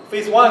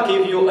 Phase 1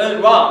 gives you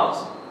n rounds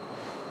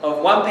of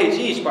 1 page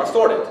each, but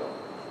sorted.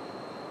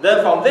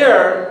 Then from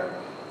there,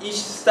 each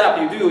step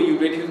you do, you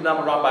reduce the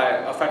number of rounds by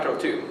a factor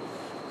of 2.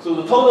 So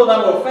the total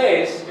number of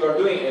phases you are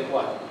doing is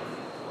what?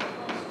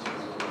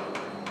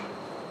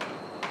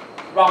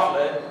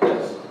 Roughly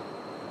this.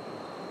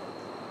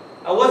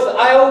 And what's the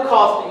I/O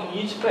cost in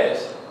each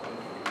phase?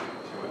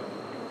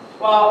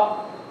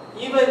 Well,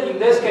 even in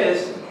this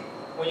case,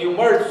 when you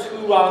merge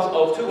 2 rounds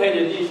of 2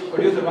 pages each,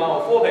 produce a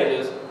round of 4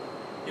 pages,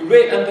 you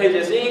read n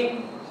pages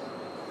in,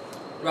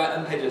 write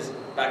n pages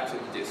back to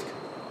the disk.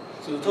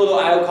 So the total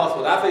I/O cost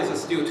for that phase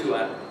is still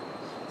 2n.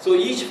 So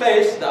each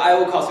phase, the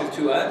I/O cost is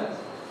 2n.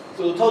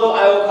 So the total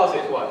I/O cost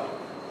is what?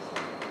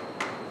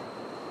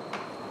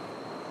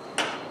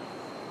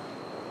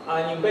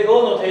 And in big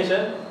O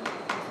notation,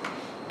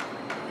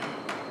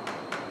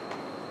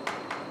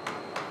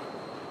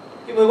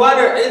 you may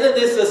wonder, isn't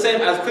this the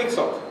same as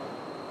quicksort?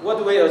 What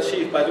do we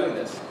achieve by doing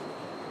this?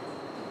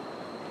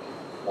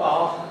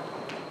 Well,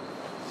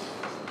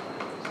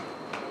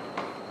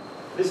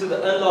 this is the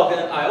n log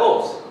n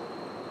I/Os,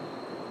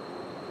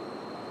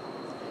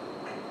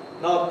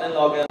 not n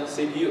log n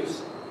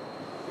CPUs.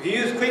 If you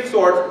use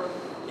quicksort,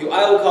 your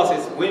I/O cost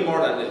is way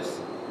more than this.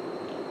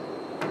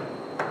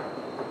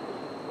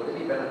 Would it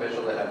be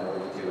beneficial to have more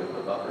than 2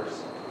 input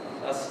buffers?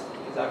 That's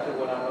exactly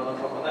what I'm going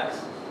to talk about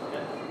next.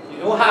 Okay? You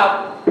don't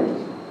have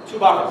 2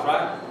 buffers,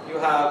 right? You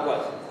have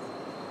what?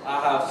 I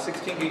have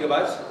 16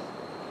 gigabytes.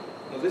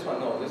 No, this one,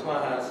 no. This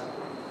one has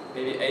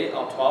maybe 8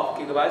 or 12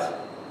 gigabytes.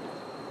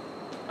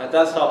 My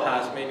desktop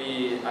has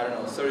maybe, I don't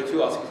know,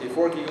 32 or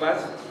 64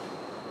 gigabytes,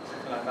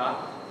 something like that.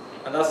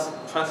 And that's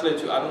translated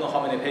to, I don't know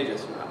how many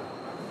pages you have.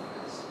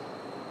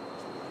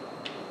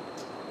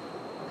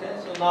 Okay,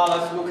 so now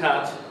let's look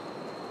at,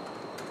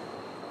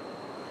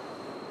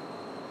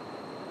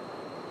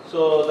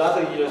 so that's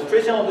an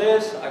illustration of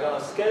this. I'm going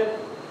to skip.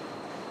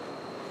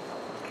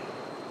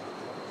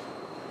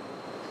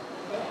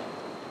 Okay.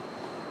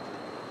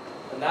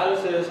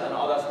 Analysis and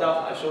all that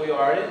stuff I showed you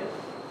already.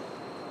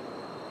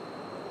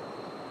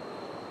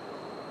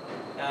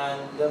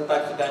 And then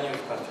back to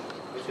Daniel's question,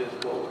 which is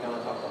what we're going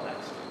to talk about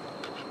next.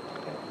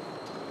 Okay.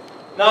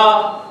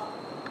 Now,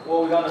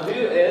 what we're going to do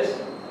is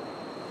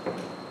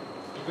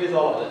erase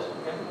all of this.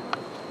 Okay?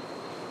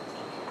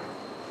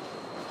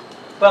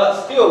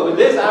 But still, with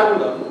this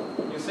algorithm,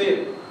 you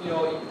see,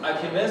 I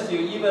convinced you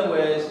even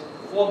with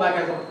 4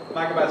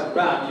 megabytes of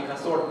RAM, you can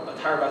sort a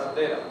terabyte of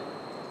data,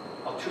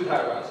 or 2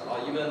 terabytes, or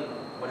even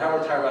whatever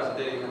terabytes of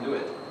data you can do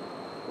it.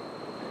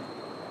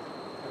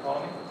 You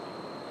follow me?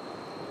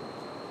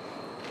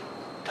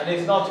 And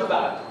it's not too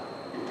bad.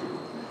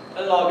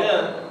 N log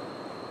n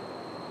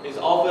is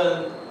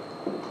often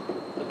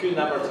a good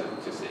number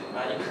to see.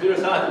 Right? In computer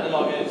science, n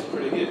log n is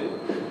pretty good.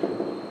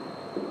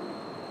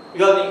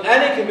 Because in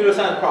any computer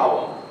science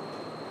problem,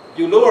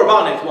 your lower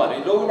bound is what?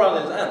 Your lower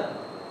bound is n.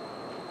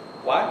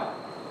 Why?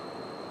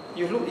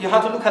 You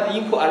have to look at the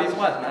input at least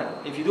once, man.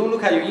 If you don't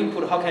look at your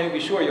input, how can you be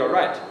sure you're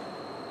right?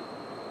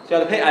 So you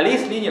have to pay at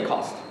least linear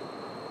cost.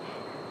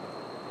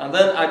 And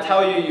then I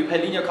tell you, you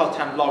pay linear cost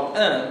times log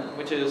n,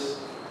 which is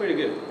pretty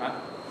good, right?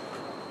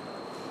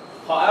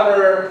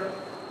 However,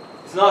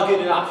 it's not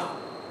good enough.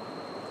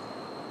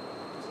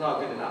 It's not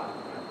good enough.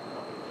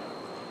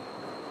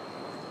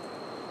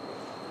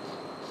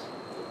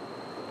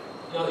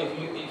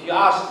 If you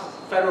ask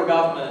federal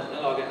government,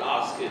 n log n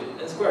R scale,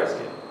 n square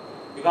scale.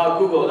 Without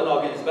Google, n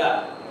log n is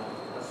bad.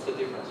 That's the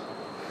difference.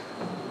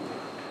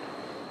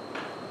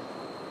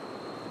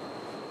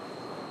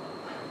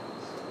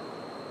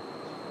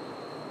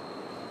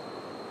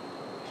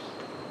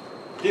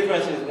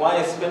 Difference is one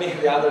is spending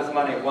the other's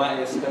money, one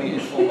is spending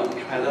its own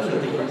money. And that's the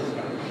difference.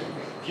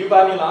 If you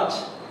buy me lunch,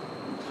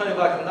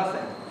 $20 is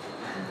nothing.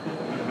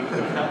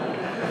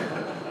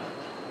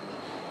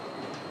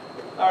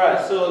 All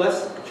right, so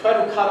let's try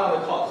to cut down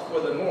the cost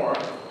furthermore.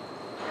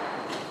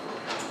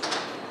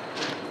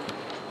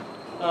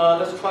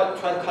 Let's try to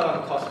cut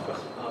down the cost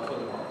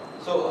furthermore.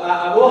 So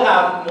I will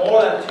have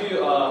more than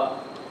 2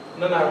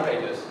 memory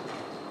pages.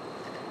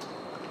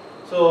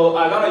 So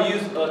I'm going to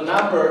use a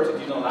number to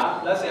denote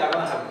that. Let's say I'm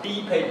going to have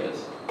B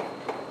pages.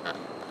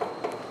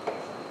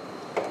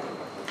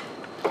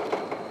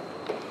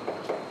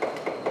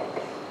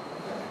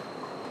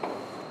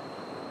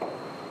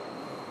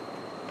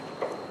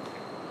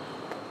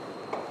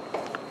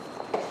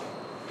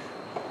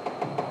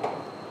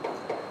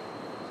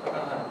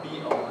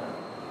 of n.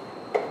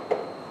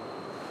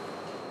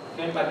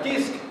 Okay, my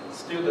disk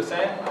still the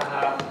same. I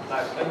have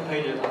like n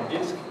pages on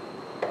disk.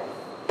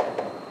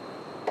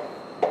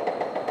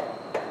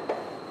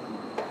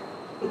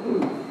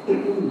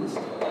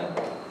 Still n.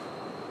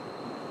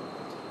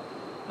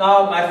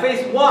 Now my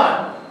phase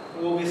 1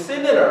 will be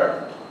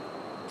similar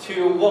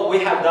to what we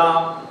have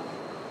done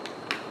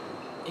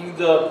in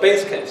the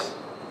base case.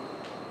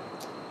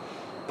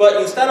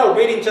 But instead of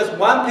reading just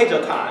one page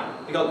at a time,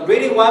 because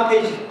reading one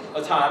page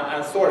at a time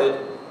and sort it,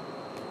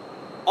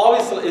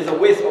 obviously is a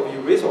waste of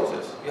your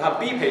resources. You have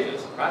B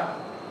pages, right?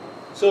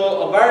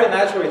 So a very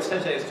natural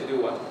extension is to do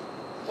what?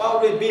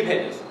 Well, read B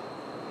pages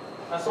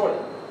and sort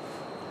it.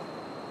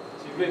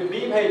 So you read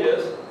B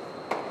pages,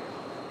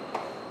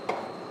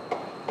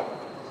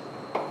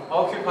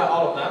 occupy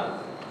all of them,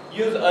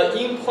 use an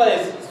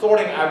in-place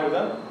sorting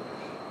algorithm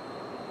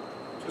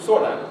to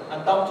sort them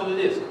and dump to the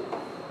disk.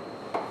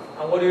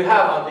 And what do you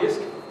have on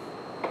disk?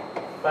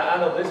 By the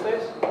end of this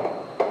phase,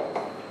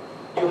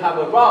 you have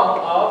a run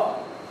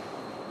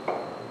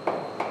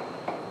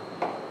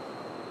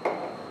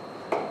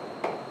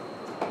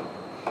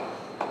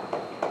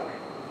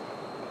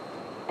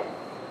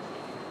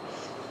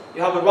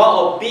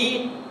of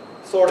B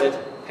sorted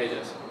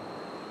pages.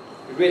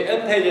 You read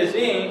n pages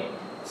in,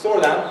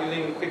 sort them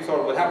using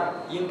quicksort, whatever,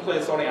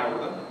 in-place sorting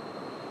algorithm,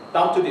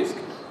 down to disk.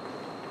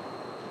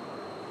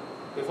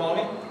 You follow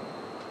me?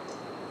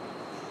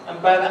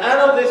 And by the end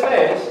of this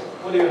phase,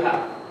 what do you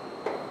have?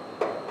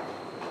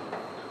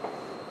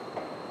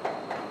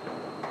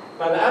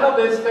 By the end of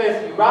this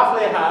phase, you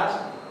roughly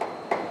have,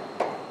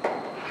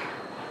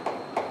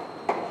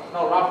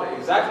 not roughly,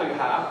 exactly you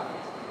have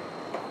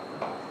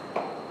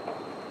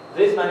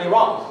this many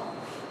runs.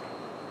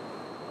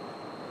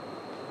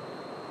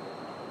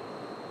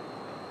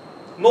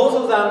 Most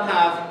of them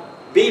have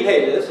B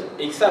pages,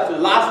 except the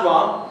last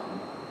one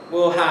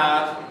will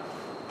have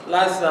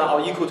less than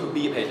or equal to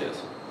B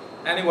pages.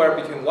 Anywhere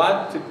between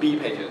 1 to B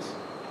pages.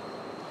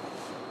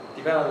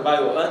 Depending on the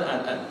value of n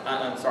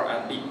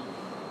and B.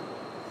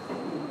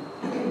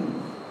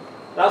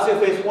 That's your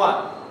phase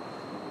 1.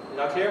 Is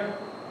that clear?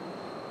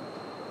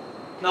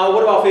 Now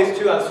what about phase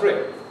 2 and 3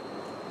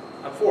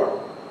 and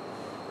 4?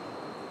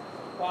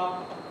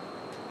 Well,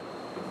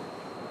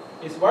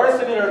 it's very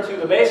similar to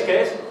the base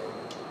case,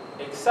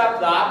 except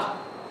that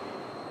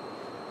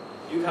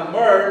you can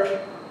merge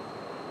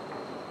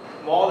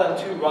more than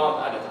 2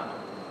 rounds at a time.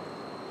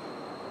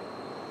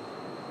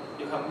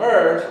 You can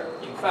merge,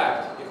 in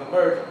fact, you can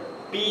merge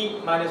B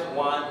minus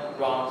 1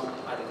 rounds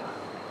at a time.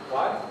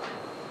 Why?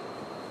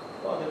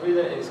 Well, the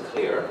reason is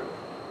clear.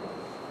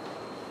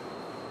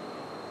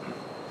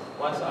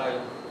 Once I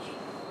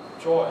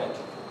draw it,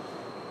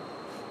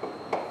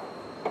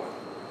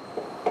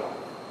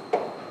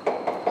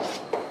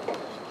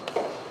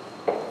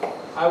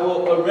 I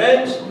will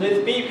arrange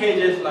these B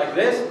pages like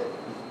this,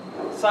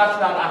 such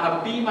that I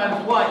have B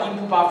minus 1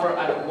 input buffer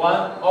and 1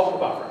 output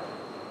buffer.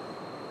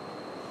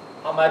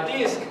 On my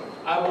disk,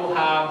 I will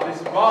have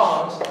these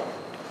rounds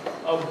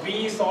of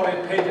B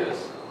sorted pages.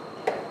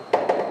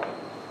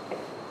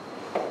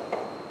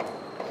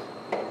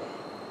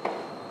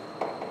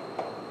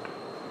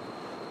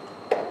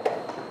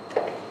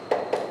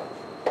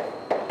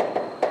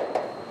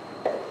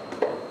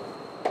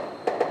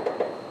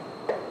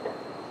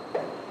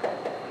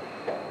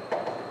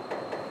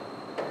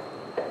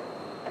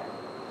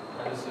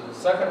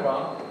 Second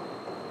round,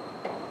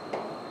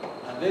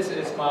 and this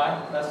is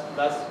my,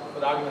 that's for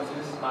the argument,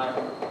 this is my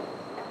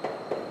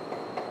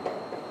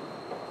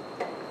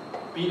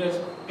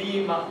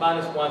B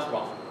minus 1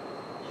 round.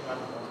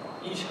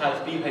 Each has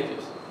B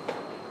pages.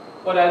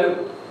 What do I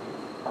do?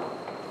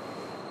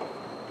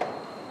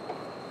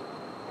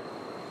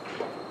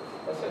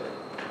 That's it.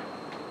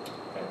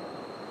 Okay.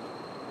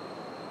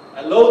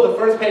 I load the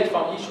first page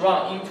from each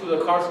round into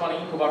the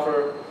corresponding input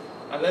buffer,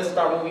 and then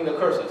start moving the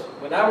cursors.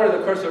 Whenever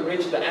the cursor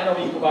reaches the end of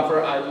the input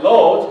buffer, I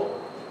load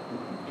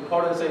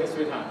important things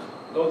 3 times.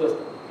 Load the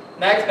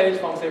next page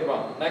from same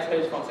round, next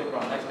page from same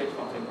round, next page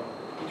from same round.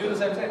 You do the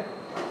same thing.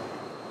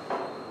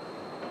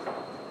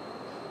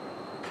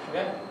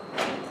 Okay?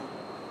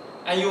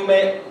 And you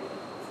may,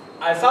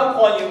 at some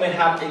point, you may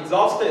have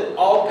exhausted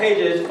all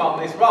pages from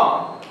this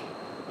round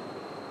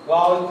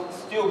while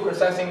still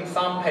processing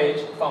some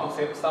page from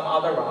some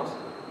other rounds.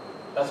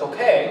 That's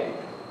okay.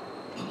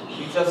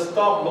 You just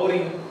stop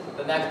loading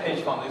the next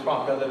page from this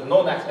round because there's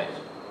no next page.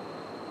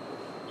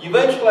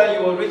 Eventually,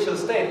 you will reach a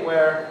state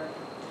where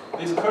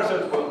these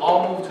cursors will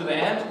all move to the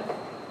end,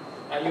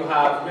 and you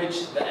have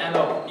reached the end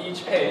of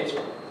each page.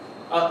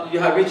 You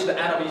have reached the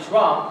end of each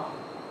round.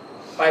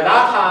 By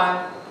that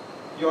time,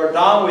 you're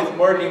done with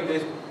merging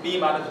these B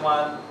minus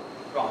 1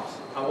 rounds.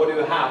 And what do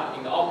you have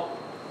in the output?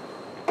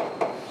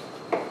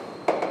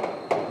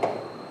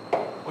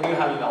 What do you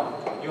have in the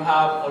output? You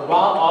have a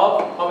round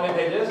of how many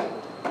pages?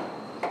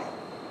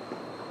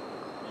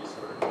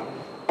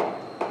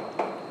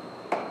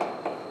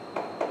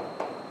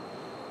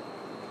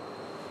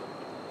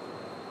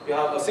 You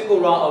have a single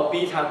round of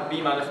B times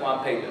B minus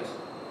 1 pages.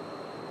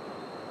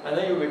 And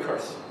then you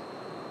recurse.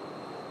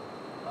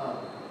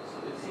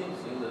 seems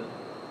in the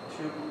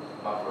two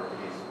buffer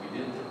case, we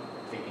didn't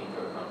take into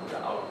account the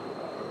output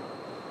buffer.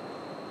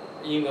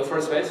 In the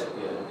first phase,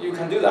 Yeah. you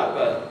can do that,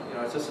 but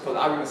just for the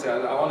argument's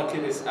sake, I want to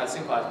keep it as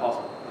simple as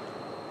possible.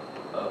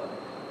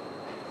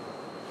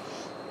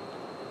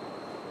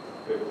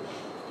 Okay.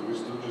 Do we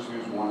still just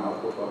use one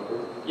output buffer?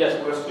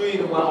 Yes, we're still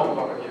using one output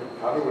buffer here.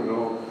 How do we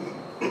know?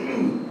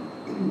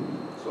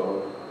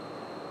 So,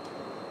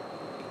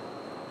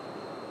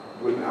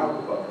 when the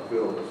output buffer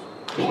fills,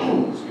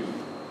 excuse me,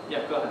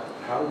 Yeah, go ahead.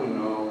 how do we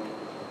know?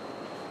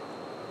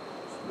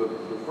 The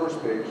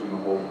first page in the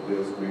whole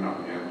disk may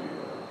not be empty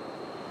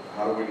yet.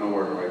 How do we know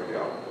where to write the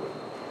output?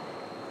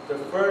 The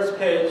first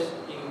page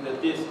in the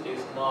disk is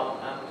not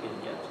empty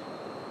yet.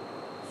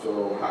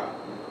 So,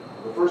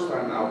 the first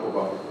time the output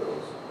buffer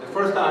fills, The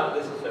first time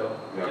this is filled.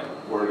 yeah,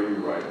 where do you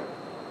write it?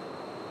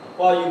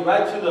 Well, you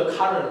write to the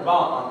current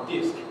run on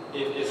disk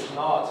if it's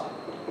not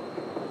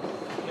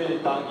really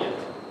done yet.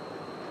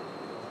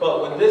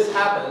 But when this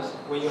happens,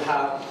 when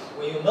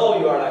you know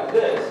you are like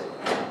this,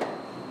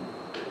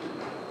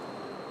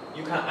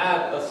 you can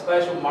add a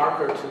special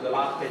marker to the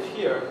last page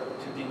here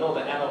to denote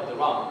the end of the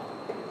run,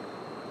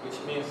 which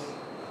means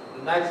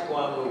the next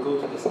one will go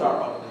to the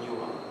start of the new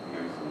one.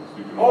 Makes sense.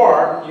 You can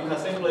Or you can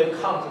simply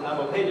count the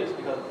number of pages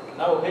because the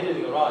number of pages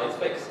in the run is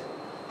fixed,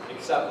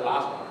 except the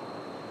last one.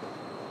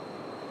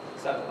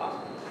 Except the last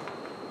one.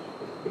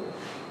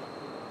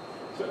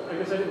 So I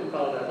guess I didn't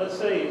follow that. Let's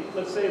say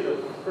the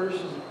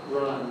first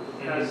run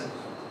has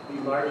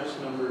the largest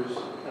numbers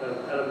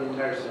out of the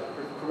entire set.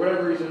 For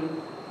whatever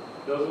reason,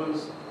 those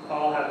ones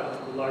all have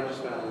the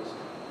largest values.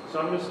 So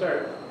I'm going to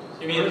start.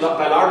 You mean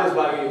by largest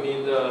value? You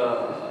mean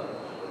the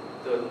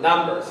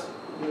numbers?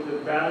 The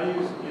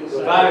values inside.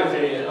 The values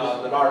in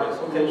the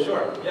largest. Okay,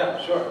 sure.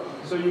 Yeah, sure.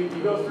 So you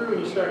go through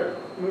and you start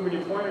moving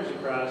your pointers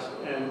across,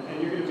 and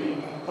you're going to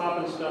be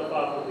popping stuff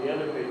off of the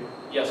other page,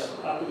 Yes.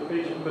 off of the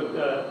page,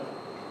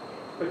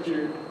 but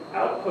your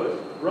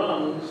output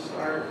rungs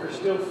are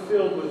still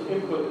filled with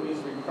input that needs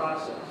to be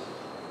processed.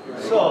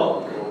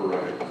 So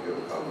overwrite it to get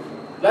a copy of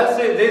it. let's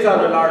say these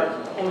are the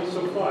largest. Only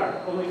so far,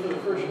 only for the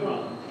first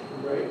run,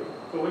 right?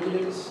 But when you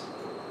hit the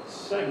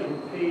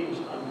second page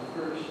on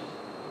the first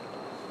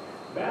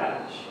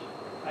batch,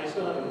 I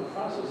still haven't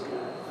processed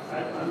that.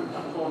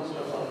 I'm pulling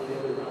stuff off of the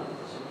other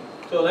runs.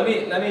 So let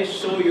me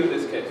show you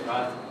this case,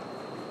 right?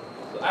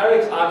 So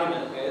Eric's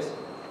argument is,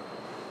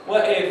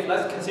 what if,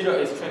 let's consider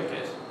a string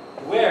case,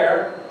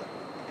 where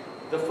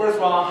the first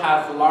run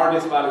has the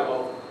largest value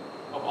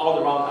of all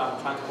the runs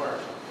I'm trying to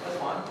merge. That's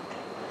fine.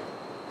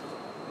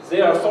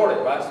 They are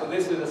sorted, right? So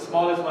this is the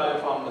smallest value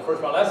from the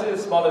first run. Let's say the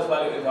smallest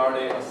value is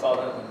already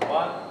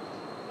 1001,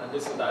 and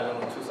this is, I don't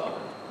know, 2000.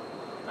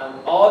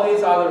 And all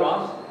these other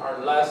runs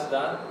are less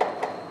than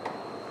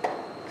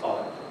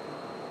 1000.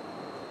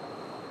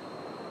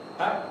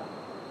 Okay?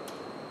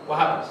 What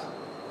happens?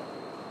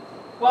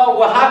 Well,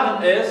 what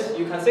happened is,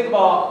 you can think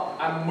about,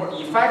 I'm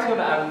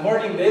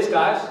merging these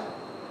guys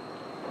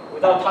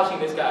without touching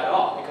this guy at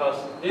all, because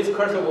this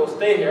cursor will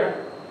stay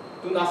here,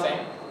 do nothing.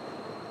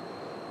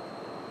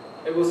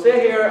 It will stay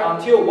here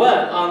until when?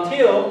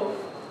 Until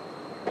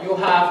you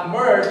have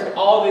merged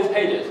all these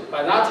pages.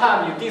 By that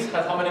time, your disk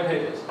has how many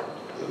pages?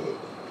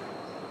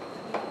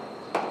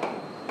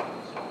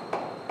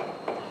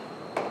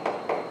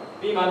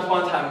 B minus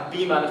 1 times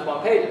B minus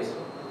 1 pages.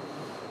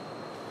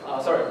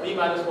 B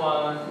minus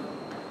 1,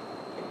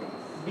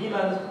 B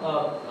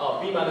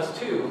minus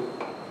 2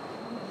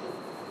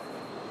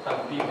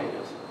 times B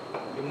pages.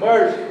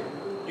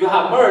 You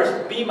have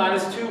merged B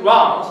minus 2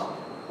 rounds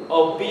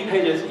of B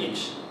pages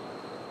each.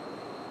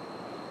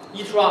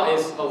 Each round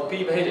is of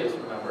B pages,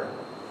 remember.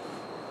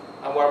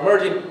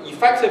 And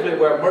effectively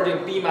we're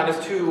merging B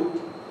minus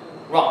 2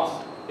 rounds.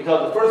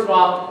 Because the first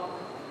round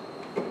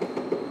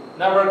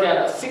never get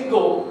a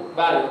single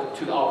value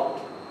to the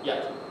output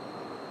yet.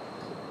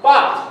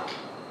 But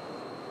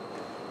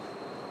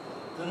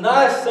the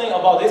nice thing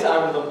about this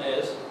algorithm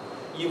is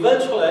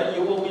eventually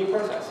you will be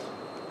processed.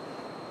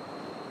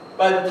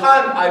 By the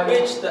time I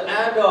reach the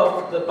end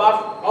of the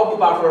output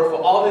buffer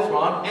for all this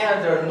run,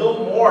 and there are no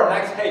more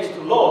next page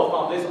to load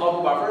from these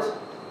output buffers,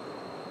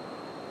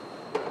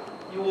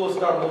 you will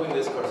start moving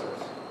these cursors.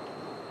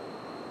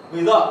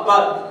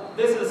 But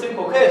this is a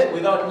simple case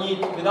without the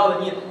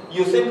need.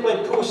 You simply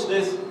push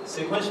this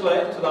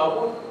sequentially to the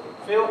output,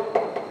 fill,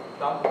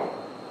 done,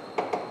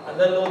 and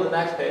then load the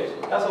next page.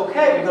 That's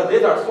okay because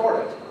these are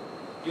sorted.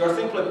 You are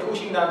simply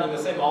pushing them in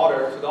the same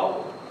order to the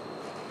output.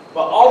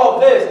 But all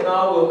of this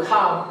now will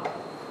come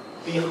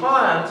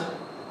behind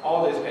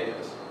all these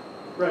pages.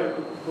 Right,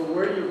 but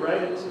where do you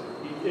write it to?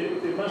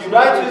 It must You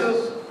not write be,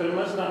 to but it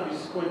must not be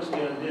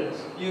sequentially on disk.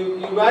 You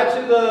write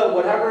to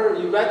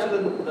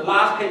the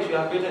last page you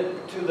have written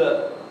to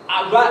the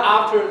right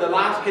after the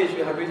last page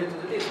you have written to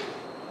the disk.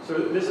 So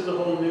this is a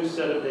whole new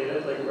set of data.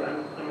 Like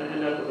I'm going to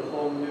end up with a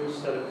whole new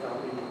set of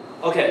copy.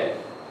 Okay,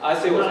 I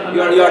see what I'm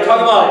you're not saying. You are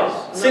talking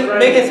writing about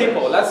make it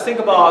simple. Let's think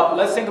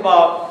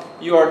about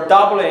you are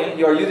doubling.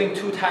 You are using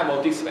 2 times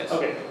of disk space.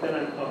 Okay, then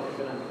I'm.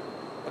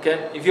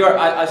 Okay, if you are,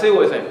 I see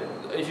what you're saying.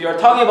 if you're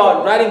talking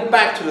about writing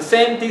back to the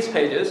same disk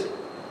pages,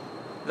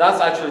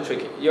 that's actually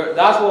tricky.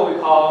 That's what we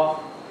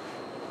call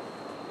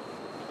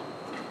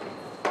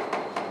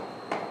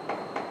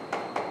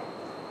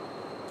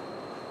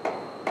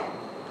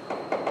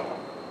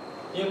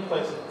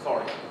in-place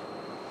sorting.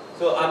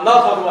 So I'm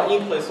not talking about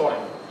in-place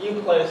sorting.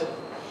 In-place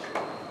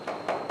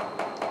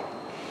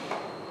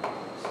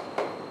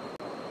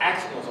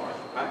actional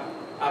sorting. Right?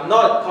 I'm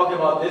not talking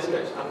about this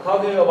case. I'm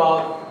talking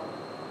about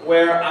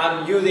where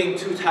I'm using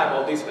 2 types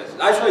of disk space.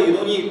 Actually, you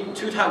don't need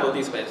 2 types of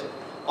disk space.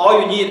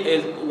 All you need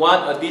is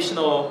one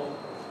additional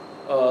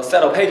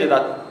set of pages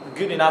that's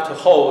good enough to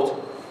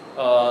hold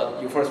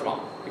your first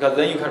round, because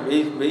then you can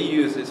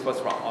reuse this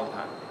first round all the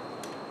time.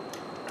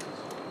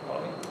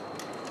 Follow me?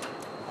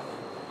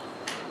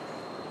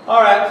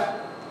 All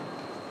right.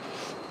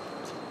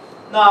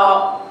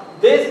 Now,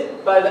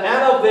 by the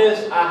end of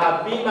this, I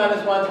have b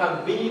minus 1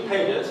 times b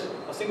pages,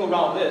 a single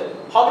round of this.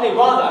 How many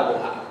rounds I will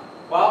have?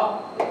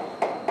 Well,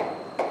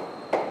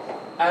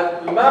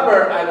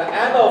 remember, at the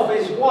end of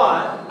phase 1,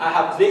 I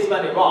have this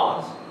many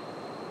rounds.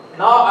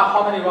 Now,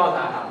 how many rounds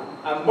I have?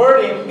 I'm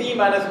merging b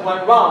minus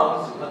 1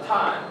 rounds at a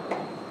time.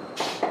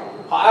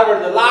 However,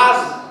 the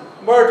last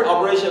merge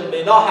operation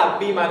may not have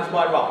b minus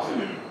 1 rounds.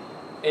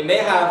 It may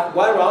have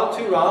 1 round,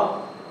 2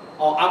 rounds,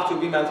 or up to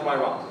b minus 1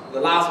 rounds, the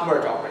last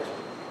merge operation.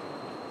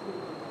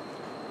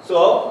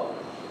 So,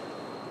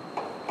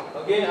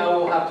 again, I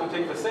will have to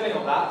take the setting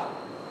of that.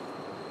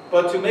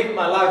 But to make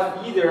my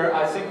life easier,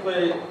 I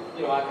simply,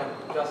 I can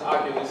just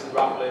argue this is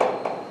roughly.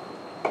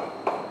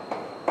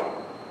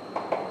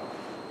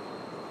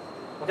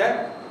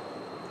 Okay?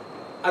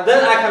 And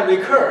then I can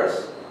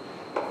recurse.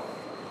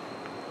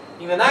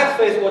 In the next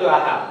phase, what do I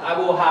have? I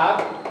will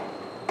have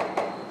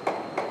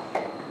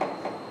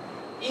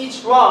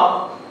each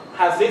round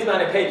has this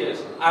many pages,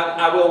 and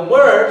I will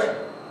merge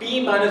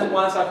b minus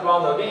 1 such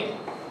round again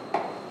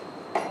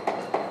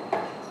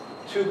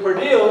to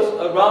produce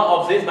a round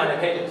of this many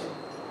pages.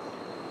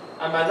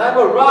 And my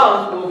number of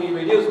rounds will be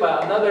reduced by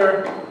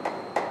another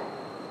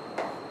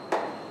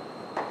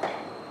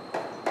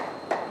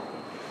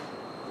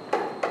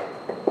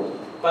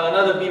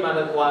b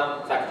minus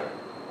 1 factor.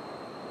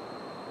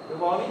 You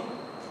follow me?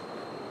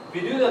 If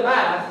you do the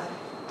math,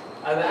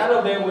 at the end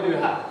of the day, what do you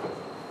have?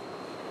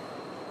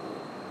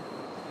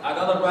 I'm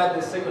going to write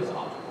this sequence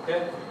out,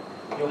 okay?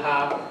 You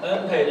have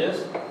n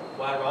pages,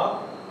 1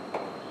 round,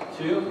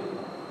 2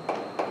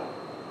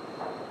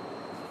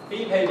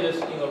 b pages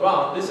in a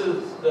round. This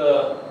is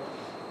the,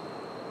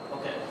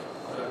 okay,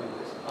 how do I do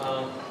this?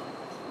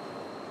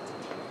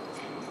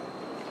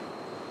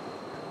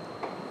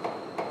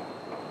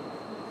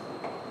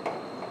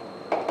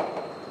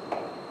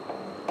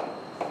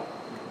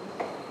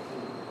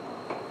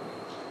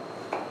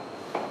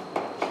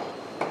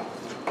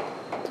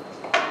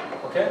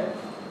 Okay?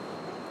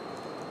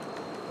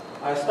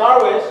 I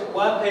start with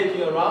 1 page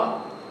in a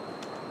round,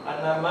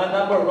 and then my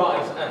number of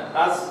rounds is n.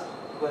 That's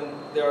when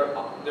they're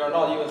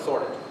not even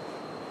sorted.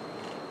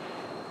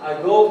 I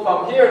go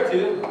from here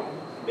to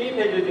b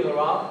pages in a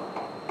round,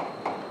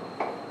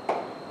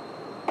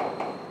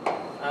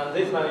 and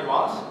this many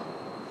rounds.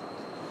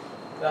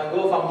 Then I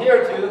go from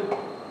here to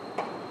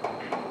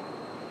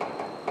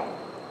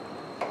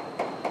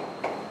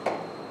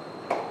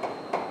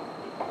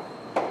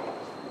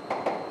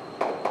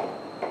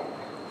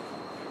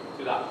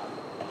that.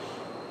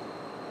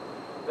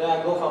 Then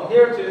I go from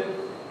here to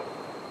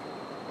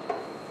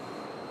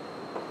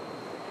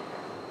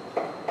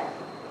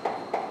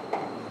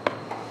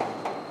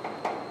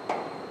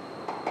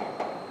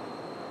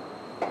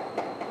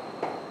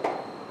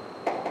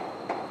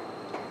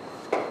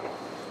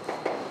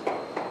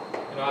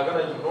I'm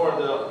going to ignore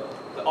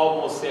the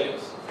almost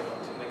ceilings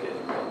to make it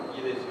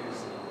easy to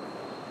see.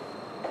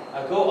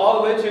 I go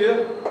all the way to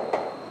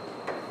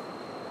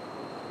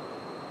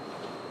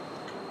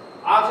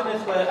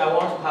ultimately I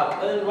want to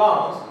have n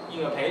rounds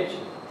in a page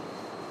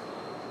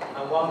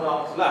and 1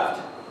 round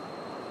left.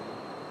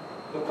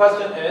 The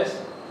question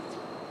is,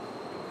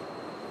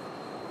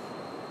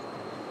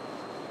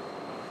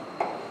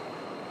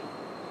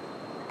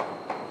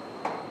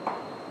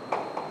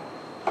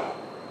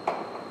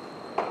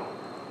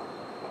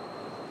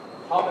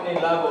 how many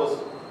levels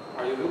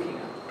are you looking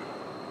at?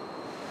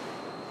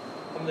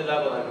 How many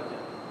levels are you looking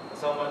at?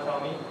 Someone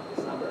tell me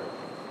this number.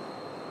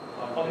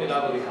 How many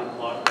levels do you have?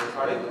 Log base.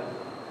 Pardon?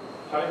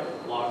 Pardon?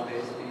 Log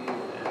base b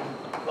n.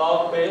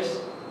 Log base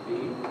b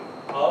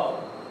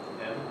of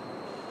n.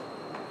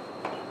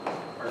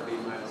 Or b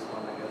minus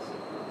 1, I guess.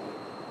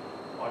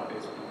 Log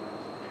base b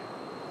minus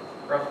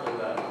 1. Roughly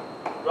that.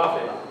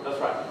 roughly that. That's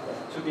right.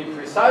 To be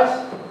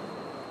precise,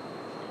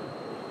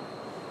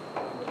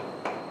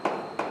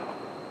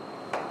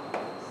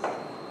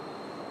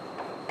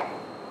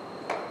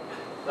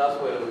 that's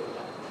what it looks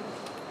like.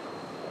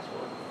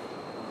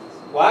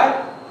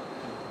 Why?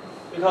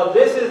 Because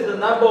this is the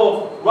number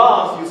of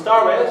rounds you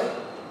start with,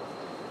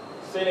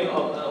 ceiling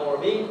of n over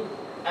b,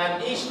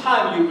 and each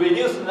time you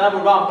reduce the number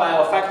of rounds by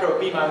a factor of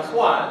b minus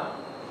 1.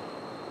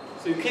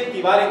 So you keep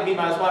dividing b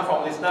minus 1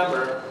 from this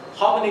number.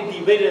 how many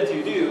divisions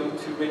you do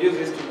to reduce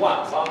this to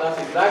 1. Well, that's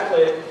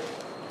exactly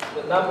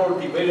the number of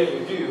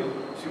divisions you do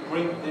to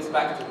bring this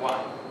back to 1.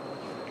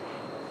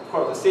 Of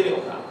course, the ceiling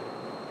of that.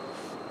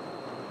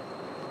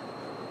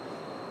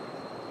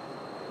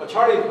 But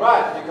Charlie is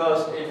right,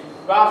 because if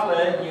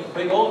roughly in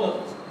big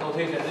O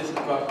notation, this is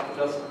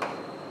just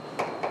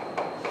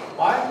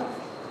why?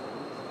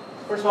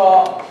 First of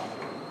all,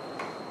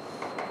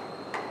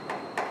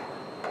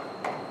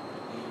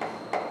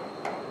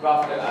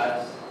 roughly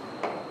as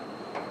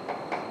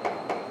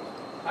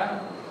I.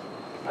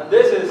 And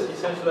this is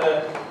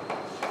essentially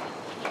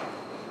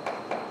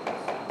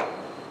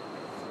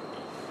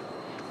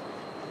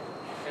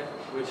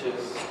which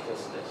is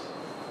just this.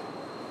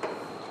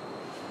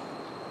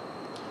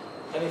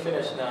 Let me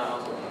finish now.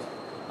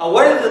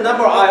 What is the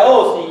number of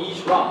IOs in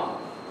each run?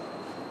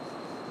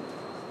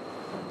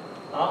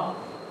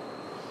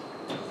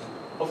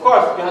 Of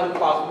course, you have to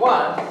plus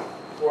 1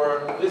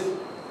 for this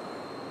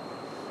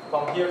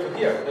from here to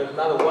here. There's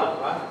another 1,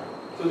 right?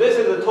 So this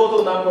is the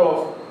total number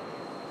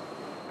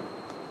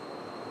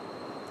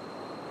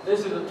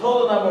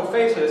of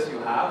faces you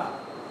have.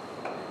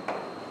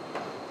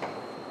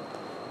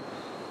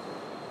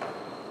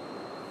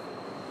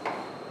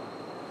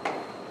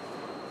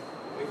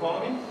 You follow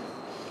me?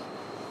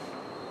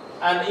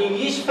 And in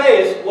each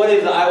phase, what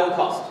is the IO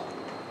cost?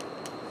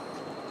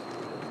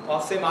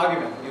 Well, same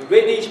argument. You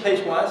read each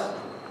page once.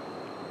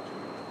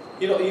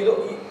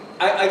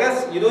 I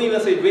guess you don't even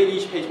say read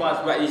each page once,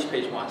 write each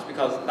page once,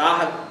 because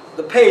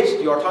the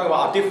page you are talking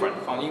about are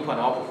different from input and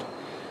output.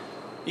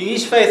 In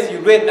each phase, you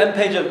read n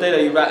page of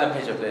data, you write n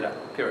page of data,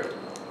 period.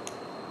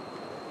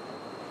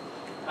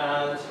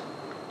 And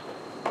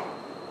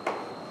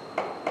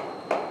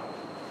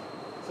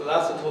so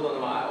that's the total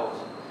number of IOs.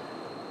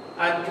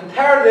 And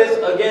compare this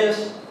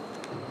against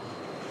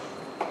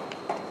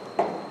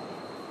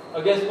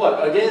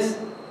what? Against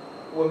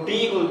when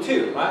b equal to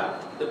 2, right?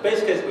 The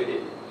base case we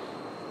did.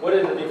 What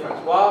is the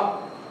difference? Well,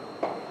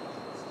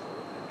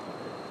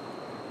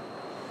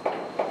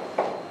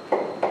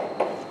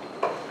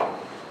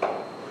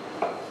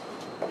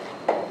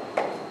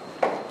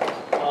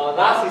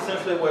 that's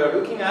essentially what we're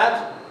looking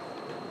at.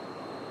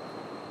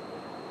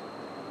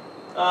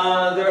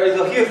 There is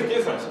a huge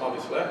difference,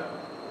 obviously.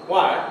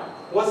 Why?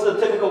 What's the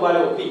typical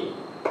value of b?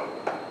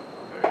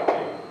 Very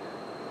big.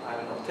 I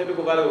don't know.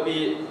 Typical value of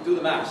b, do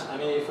the math. I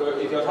mean, if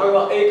you're talking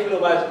about 8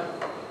 kilobytes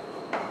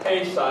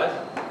page size,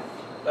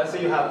 let's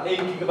say you have 8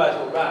 gigabytes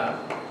of RAM.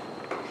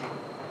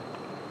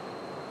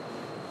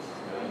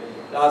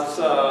 That's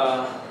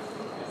a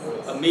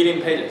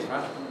million pages,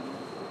 right?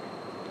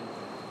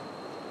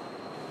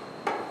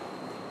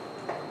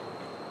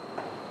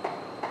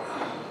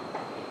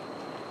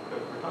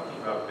 But we're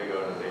talking about big O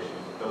notation.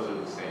 Those are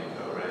the same,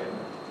 though, right?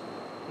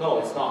 No,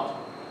 it's not.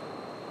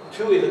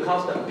 2 is a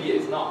constant, b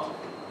is not.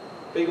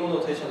 Big O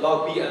notation,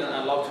 log b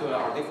and log 2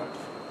 are different.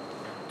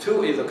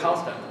 2 is a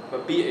constant,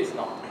 but b is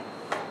not.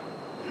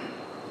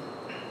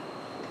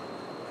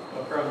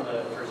 Well, from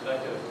the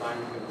perspective of time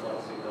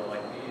complexity, though,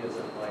 like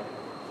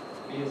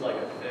B is like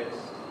a fixed.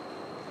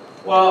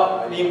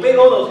 Well, in big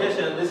O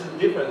notation, this is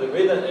different. The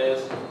reason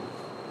is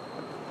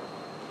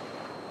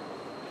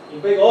in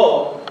big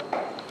O,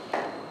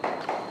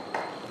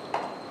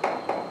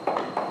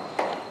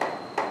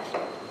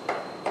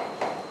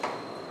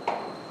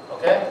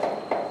 okay,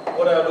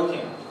 what are you looking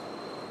at?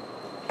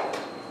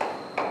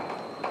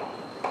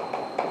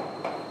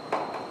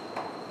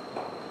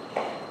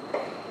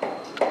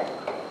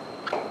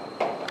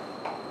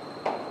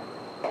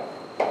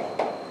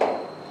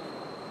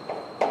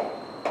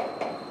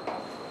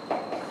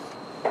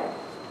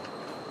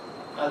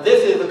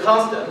 This is the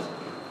constant.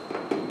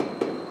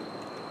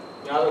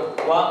 The other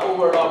 1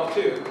 over log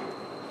 2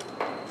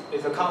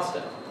 is a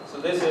constant. So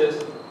this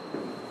is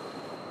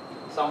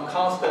some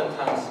constant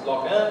times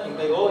log n. In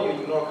big O, you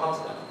ignore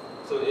constant.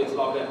 So it's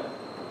log n.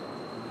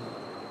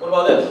 What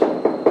about this?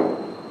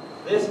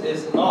 This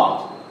is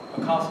not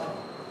a constant.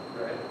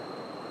 Right.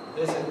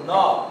 This is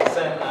not the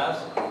same as.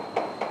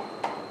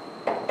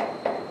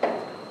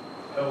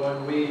 But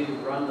when we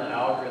run the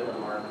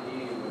algorithm, our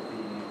B would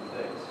be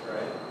fixed,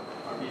 right?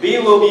 B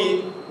will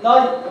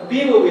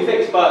be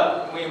fixed,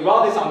 but when you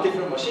run this on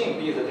different machine,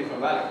 B is a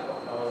different value.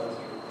 Oh, that's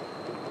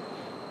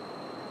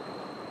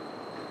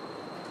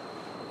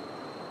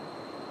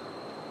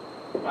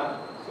true. Right?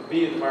 So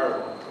B is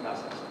variable in that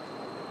sense.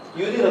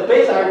 Using the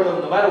base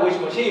algorithm, no matter which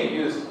machine you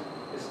use,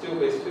 it's still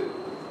base 2.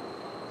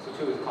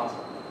 So 2 is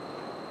constant.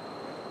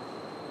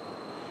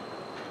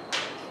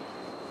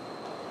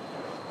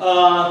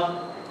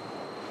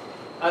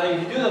 And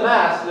if you do the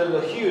math, there's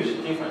a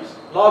huge difference.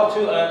 Log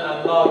 2n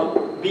and log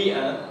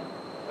bn,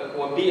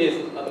 when b is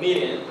a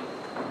million,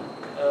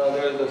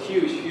 there's a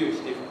huge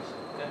difference.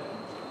 Okay?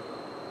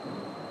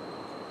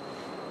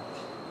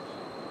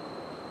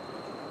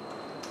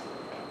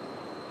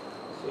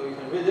 So you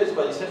can read this,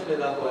 but essentially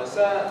that's what I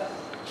said.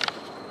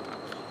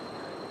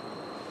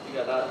 You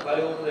got that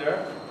value over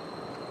there.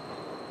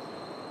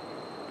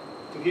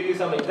 To give you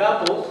some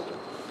examples,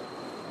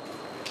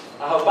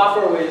 I have a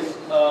buffer with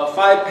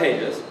 5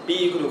 pages,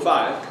 b equal to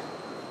 5.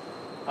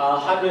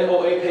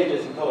 108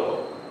 pages in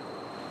total.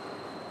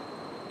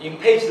 In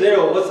page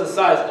 0, what's the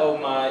size of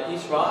my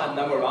each round and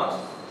number of rounds?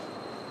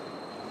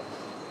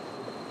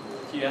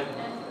 Here.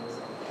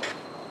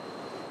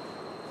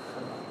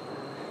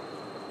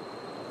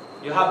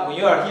 You have, when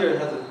you are here, you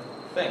have to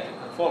think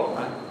and follow,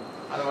 right?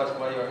 Otherwise,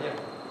 why you are here?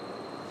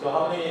 So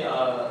how many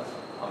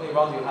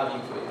rounds do you have in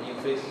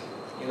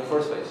the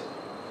first phase,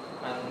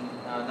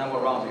 and number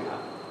of rounds do you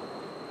have?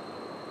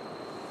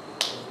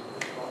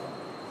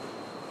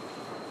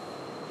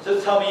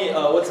 Just tell me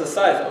what's the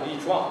size of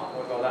each round.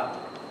 What about that?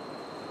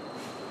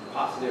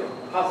 Pass 0.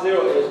 Pass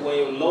 0 is when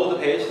you load the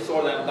page,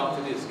 sort them down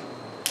to disk.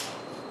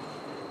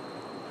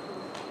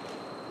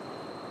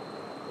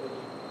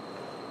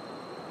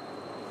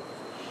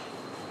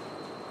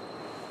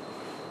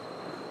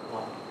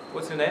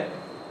 What's your name?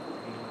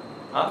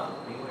 Huh?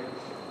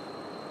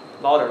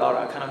 Louder, louder.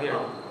 I cannot hear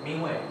you.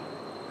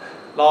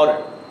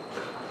 Louder.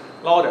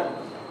 Louder.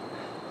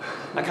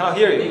 I cannot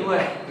hear you.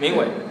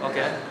 Mingwei.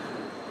 Okay.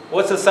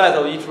 What's the size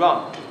of each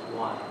round?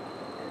 1.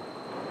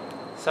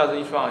 Size of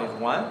each round is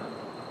 1.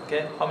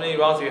 Okay. How many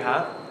rounds do you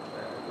have?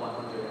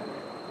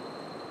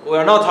 100. We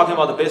are not talking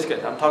about the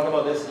biscuit. I'm talking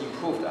about this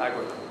improved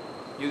algorithm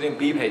using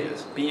B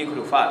pages. B equal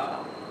to 5 now.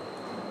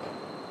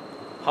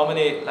 How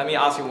many? Let me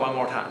ask you one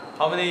more time.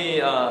 How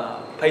many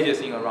pages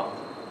in a round?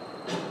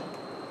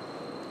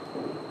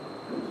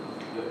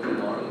 You're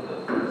ignoring the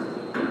first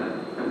and then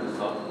you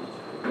solve each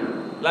page.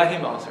 Let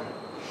him answer.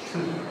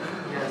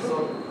 Yeah,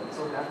 so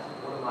that's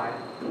what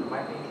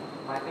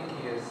my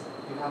thinking is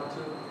you have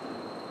to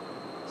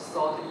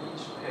sort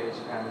each page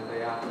and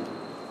they are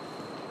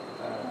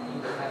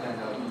independent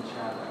of each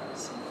other.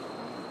 So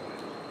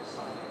I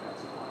think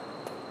that's why.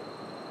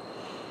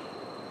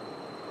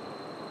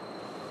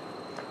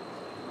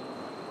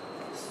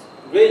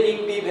 Read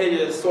in B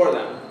pages, sort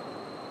them.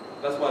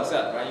 That's what I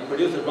said, right? You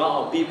produce a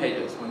round of B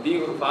pages. When B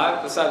equals to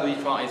 5, the size of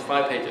each round is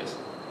 5 pages.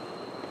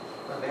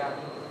 But they are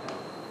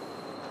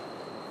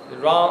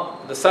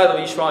independent. The size of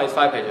each round is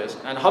 5 pages.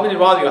 And how many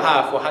rounds do you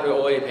have for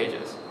 108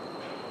 pages?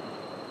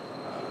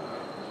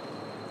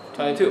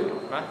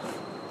 22, right?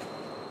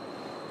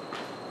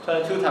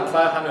 22 times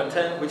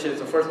 510, which is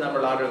the first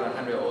number larger than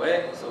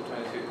 108, so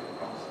 22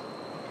 rounds.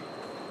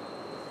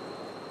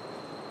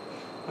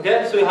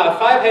 Okay, so you have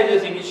 5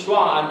 pages in each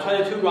round and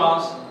 22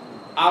 rounds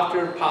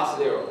after pass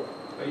 0.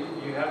 But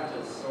you have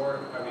to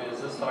sort, I mean,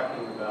 is this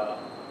talking about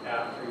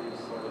after you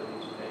sorted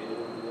each page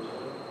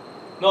individually?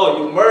 No,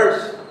 you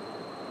merge.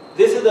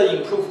 This is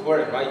the improved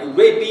version, right? You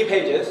read B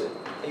pages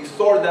and you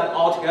sort them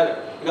all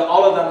together because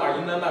all of them are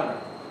in the memory.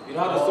 You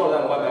don't have to sort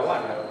them one by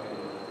one. Right?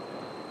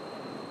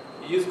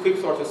 You use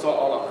quicksort to sort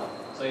all of them.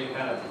 So you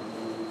kind of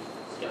move,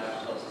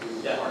 smash those two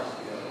parts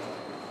together.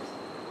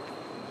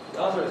 The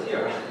answer is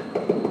here.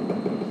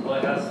 Well,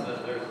 it has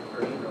there's the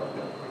first row.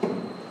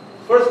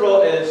 First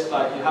row is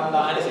like you haven't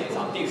done anything, it's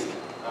on disk.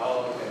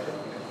 Oh, okay.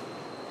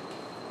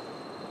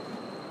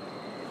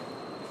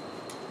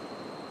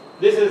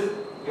 This is,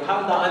 you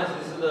haven't done anything,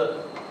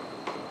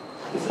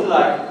 this is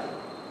like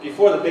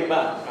before the Big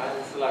Bang, right?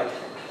 It's like, you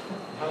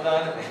haven't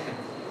done anything.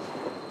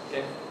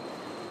 Okay.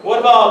 What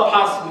about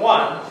pass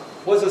 1?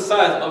 What's the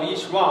size of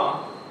each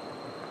round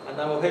and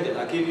number of pages?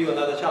 I'll give you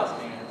another chance.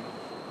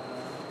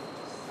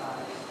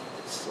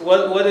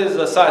 What is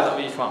the size of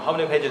each round? How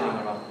many pages in a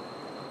round?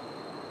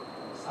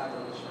 Size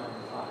of each round is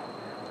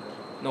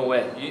 5. No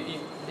way.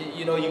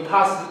 You know, in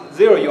pass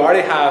 0, you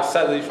already have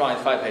size of each round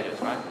is 5 pages,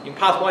 right? In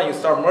pass 1, you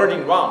start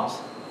merging rounds.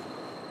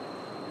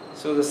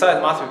 So the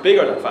size must be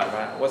bigger than 5,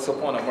 right? What's the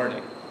point of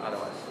merging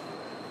otherwise?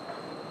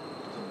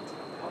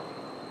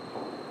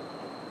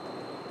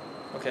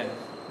 Okay,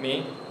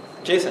 me,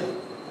 Jason.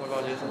 What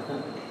about Jason?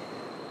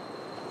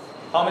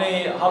 How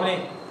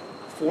many?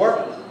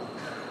 4?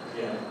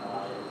 Yeah.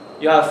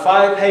 You have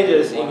 5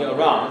 pages in your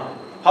round.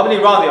 How many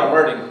rounds you are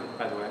merging,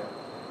 by the way?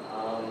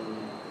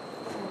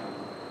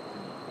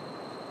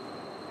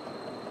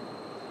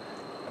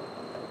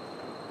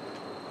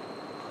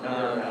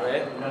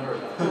 Number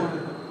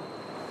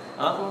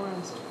Huh? 4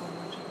 rounds for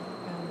merging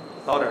and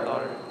Louder.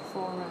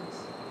 4 rounds.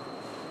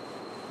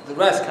 The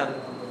rest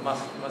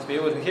must be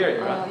able to hear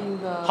you, right?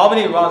 In the How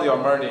many rounds you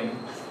are merging?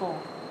 4,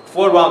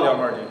 4 rounds you are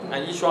merging,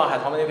 and each round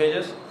has how many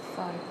pages?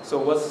 5, So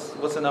what's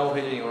the number of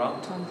pages in a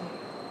round? 20.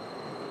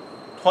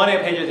 20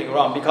 pages in a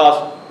round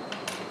because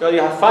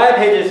you have 5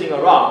 pages in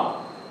a round,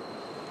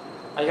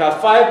 and you have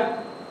 5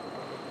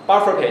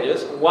 buffer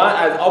pages, 1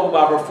 as output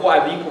buffer, 4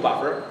 as input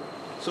buffer.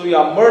 So you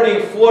are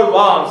merging 4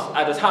 rounds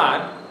at a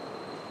time.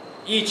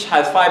 Each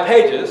has 5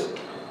 pages.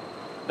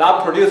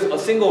 That produces a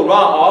single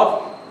round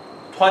of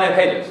 20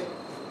 pages.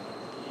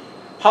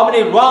 How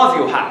many rounds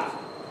you have?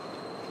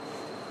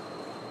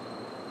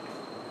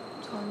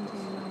 20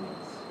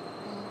 minus.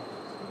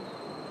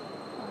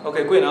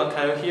 Okay, Guinan,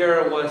 can you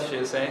hear what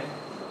she's saying?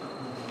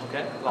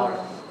 Okay, louder.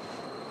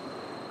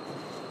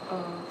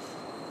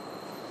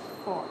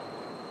 4.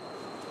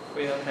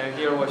 Guinan, can you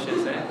hear what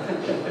she's saying?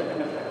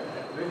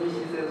 Maybe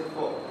she says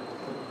 4.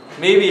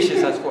 Maybe she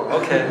says 4.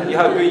 Okay, you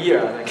have a good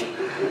ear, I think.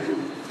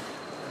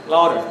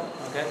 Louder,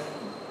 okay?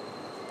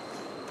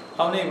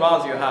 How many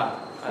rounds you have?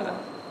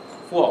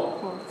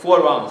 Four.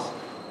 Four rounds.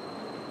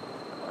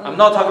 I'm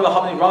not talking about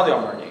how many rounds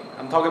you're merging.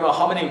 I'm talking about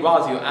how many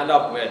rounds you end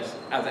up with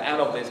at the end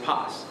of this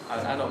pass,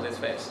 at the end of this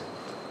phase.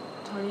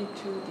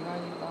 22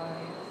 divided by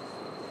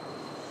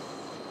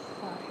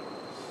 5.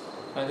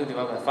 22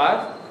 divided by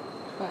 5?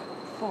 By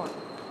 4.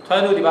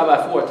 22 divided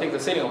by 4, take the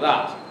ceiling of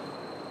that,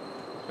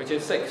 which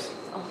is 6.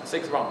 Oh.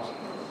 6 rounds.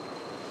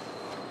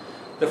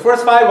 The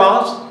first 5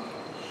 rounds,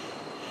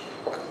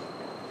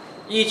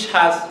 each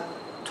has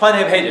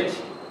 20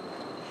 pages.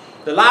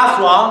 The last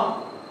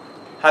round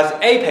has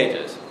 8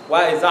 pages.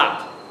 Why is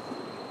that?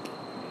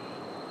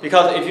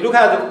 Because if you look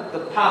at the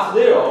pass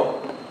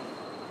 0,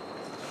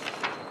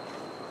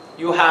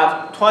 you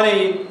have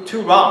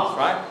 22 rounds,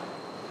 right?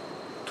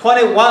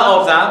 21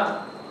 of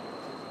them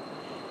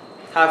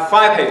have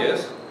 5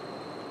 pages,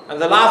 and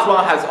the last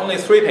one has only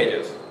 3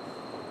 pages.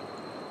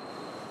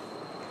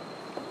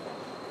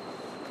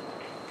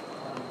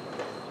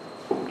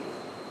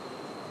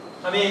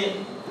 I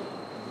mean,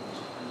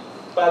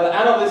 by the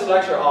end of this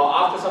lecture or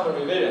after some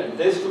revision,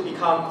 this should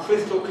become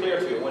crystal clear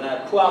to you. When I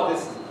pull out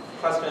this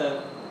question,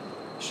 it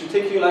should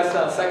take you less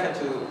than a second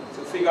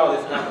to figure out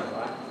this number,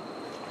 right?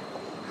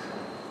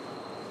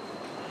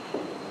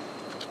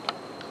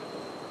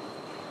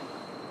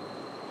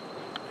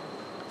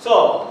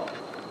 So,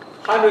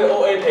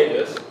 108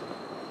 pages.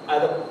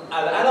 At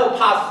the end of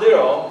pass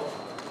 0,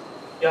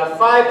 you have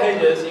 5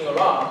 pages in a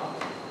round.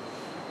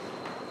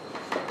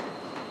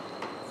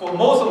 For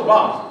most of the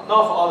rounds,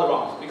 not for all the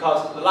rounds,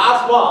 because the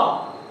last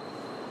one,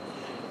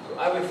 so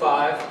every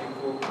 5, you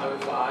group every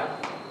 5.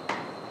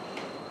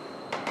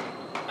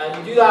 And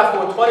you do that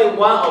for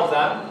 21 of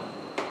them.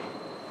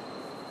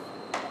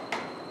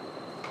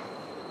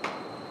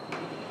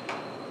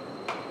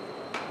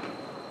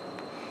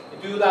 You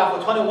do that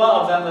for 21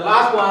 of them. The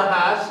last one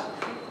has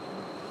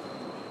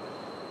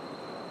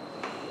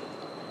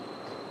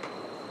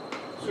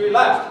 3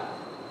 left.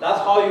 That's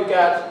how you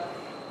get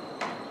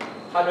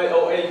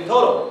 108 in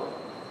total.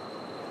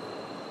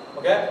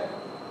 Okay?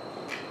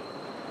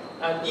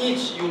 And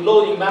each you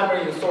load in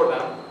memory, you store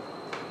them.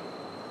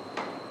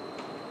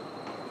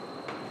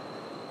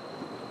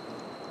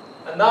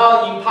 And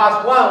now in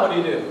pass 1, what do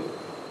you do?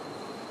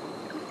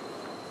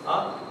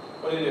 Huh?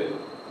 What do you do?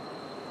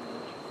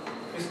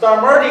 You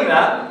start merging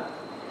them.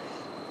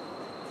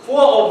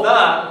 4 of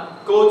them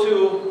go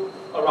to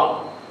a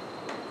round.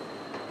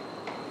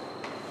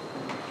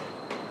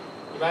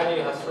 Imagine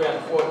you have 3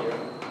 and 4 here.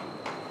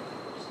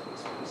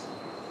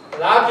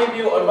 And that gives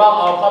you a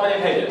round of how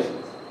many pages?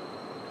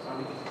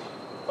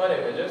 20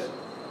 pages.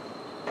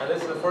 And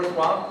this is the first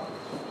one.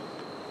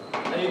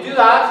 And you do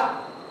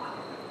that.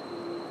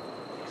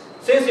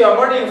 Since you are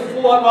merging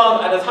 4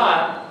 rounds at a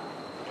time,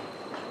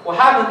 what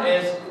happens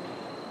is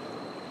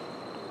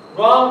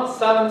round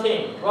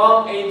 17,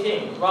 round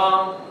 18,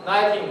 round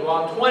 19,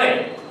 round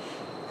 20,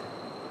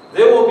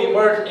 they will be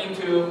merged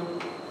into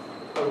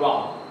a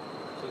round.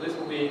 So this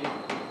will be,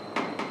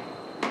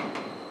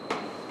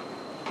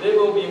 they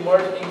will be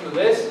merged into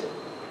this.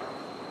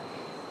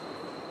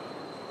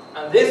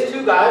 And these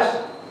 2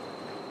 guys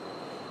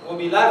will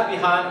be left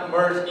behind,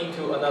 merged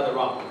into another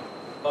round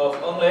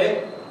of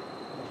only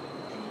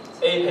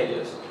 8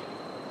 pages.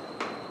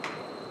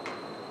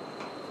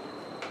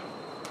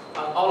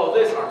 And all of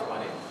these are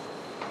 20.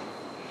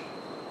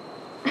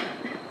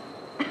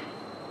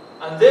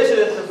 And this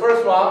is the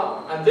first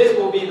round, and this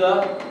will be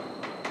the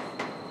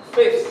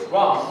 5th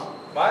round,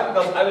 right?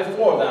 Because every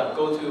 4 of them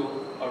go to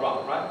a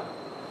round, right?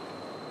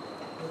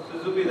 So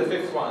this will be the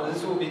 5th round, and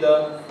this will be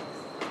the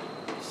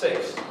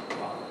 6th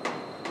round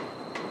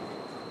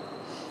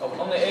of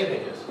only 8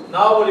 pages.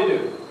 Now what do you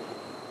do?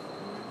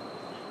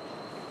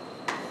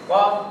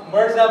 Well,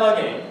 merge them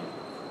again.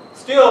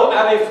 Still,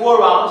 every 4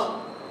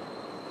 rounds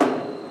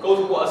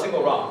go to a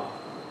single round.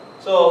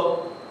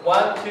 So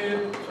 1,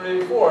 2,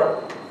 3,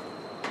 4.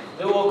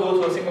 They will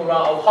go to a single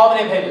round of how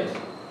many pages?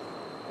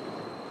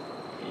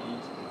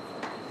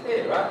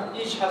 8, right?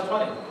 Each has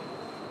 20.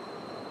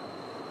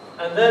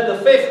 And then the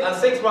 5th and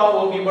 6th round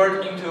will be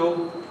merged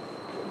into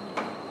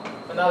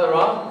another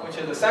round, which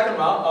is the second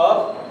round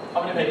of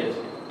how many pages?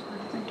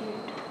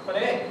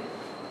 28.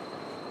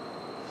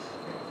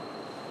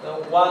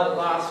 Then one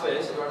last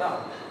phase, you are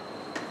done.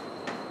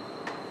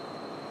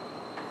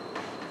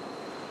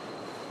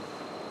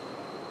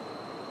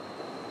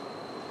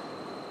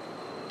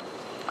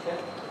 Okay.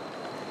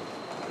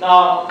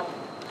 Now,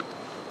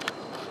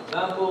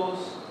 examples.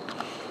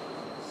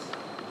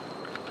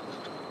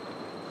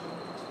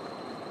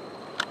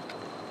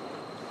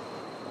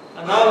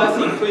 And now let's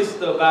increase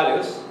the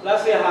values.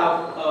 Let's say I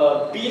have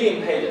a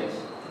billion pages.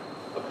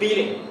 A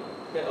billion.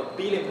 Okay, a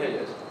billion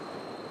pages.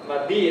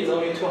 My B is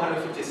only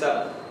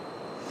 257.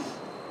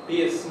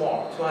 B is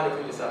small,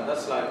 257.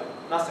 That's like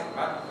nothing,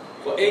 right?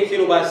 For 8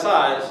 kilobyte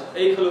size,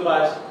 8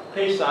 kilobytes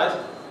page size,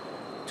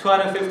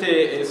 250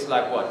 is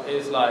like what?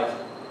 Is like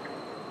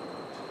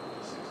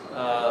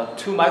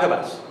 2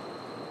 megabytes,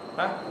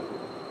 right?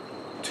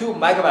 2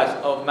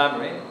 megabytes of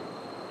memory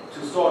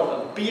to store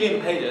a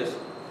billion pages.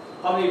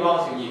 How many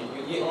rounds you need?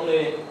 You need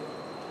only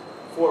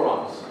 4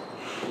 rounds.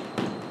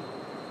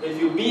 if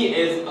your B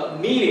is a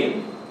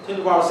median 10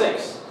 to the power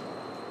 6,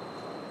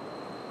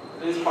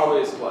 this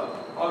probably is what?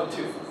 Only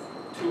two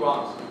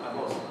rounds at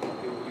most.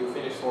 You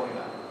finish sorting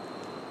that.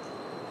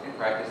 In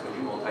practice, would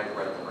you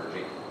multi-thread the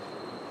merging?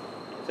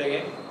 Say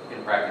again?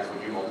 In practice,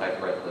 would you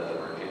multi-thread the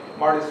merging?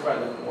 Multi-thread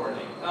the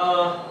morning.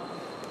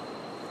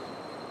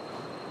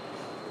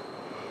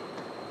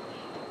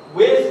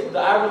 With the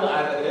algorithm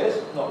as it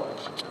is, no.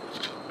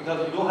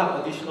 Because you don't have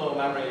additional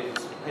memory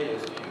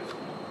pages to use.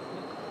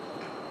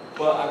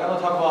 But I'm going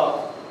to talk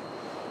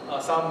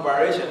about some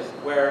variations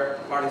where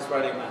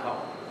multi-threading might help.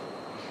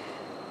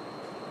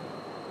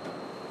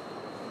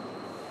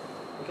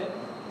 Okay?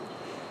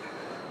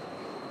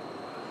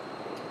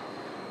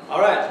 All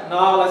right,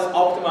 now let's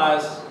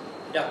optimize.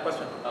 Yeah,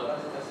 question? I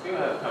still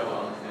have trouble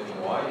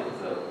understanding why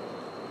it's a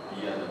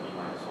B and a B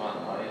minus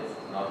 1, why it's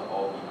not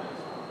all B minus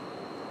 1.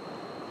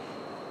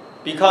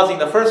 Because in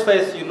the first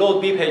phase, you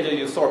load B pages,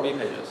 you sort B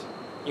pages.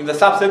 In the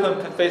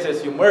subsequent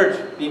phases, you merge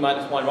B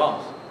minus 1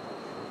 rounds.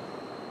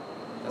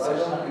 Why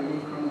don't you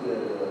include the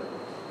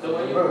So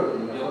when you merge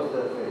in the you-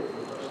 first phase?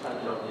 First time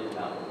you don't need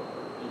that.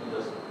 You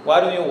just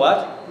Why do you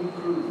what?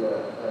 Include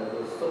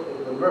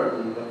the merge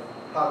in the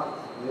part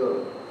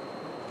 0.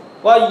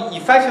 Well,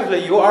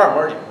 effectively, you are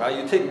merging, right?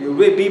 You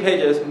read B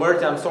pages,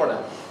 merge them, sort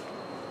them.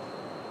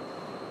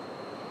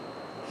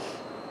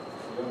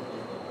 you don't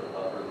need the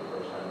buffer the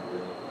first time you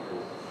really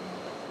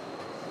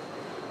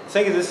because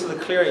I think this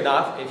is clear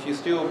enough. If you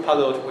still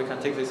puzzled, we can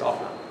take this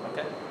offline.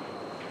 Okay.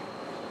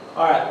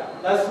 All right.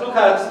 Let's look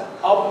at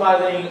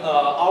optimizing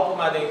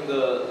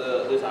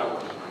this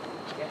algorithm.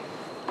 Okay.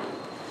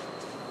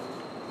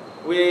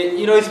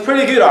 It's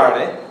pretty good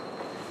already.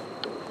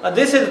 And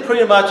this is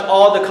pretty much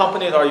all the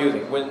companies are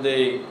using when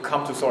they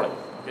come to sorting.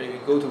 Okay, you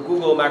go to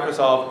Google,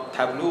 Microsoft,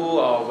 Tableau,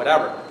 or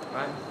whatever.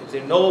 Right? If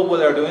they know what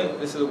they're doing,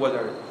 this is what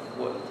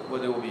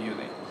they will be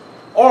using.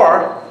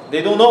 Or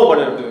they don't know what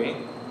they're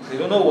doing. They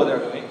don't know what they're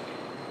doing.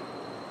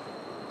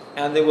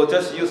 And they will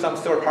just use some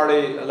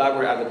third-party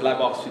library as a black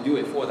box to do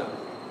it for them.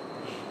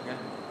 Okay?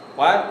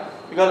 Why?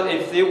 Because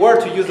if they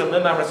were to use the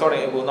min-memory sorting,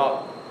 it will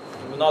not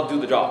do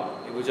the job.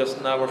 It will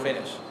just never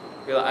finish.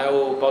 Because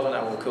I/O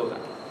bottleneck will kill them.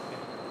 Okay.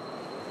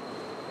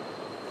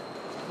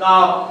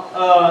 Now,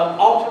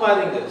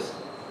 optimizing this.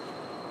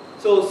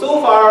 So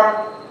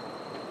far,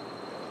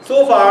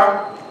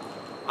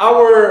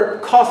 our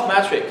cost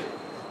metric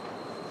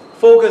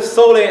focus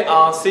solely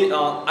on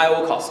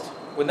I/O cost.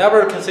 We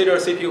never consider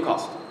CPU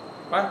cost.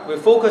 Right? We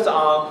focus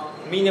on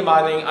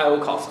minimizing I/O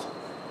cost.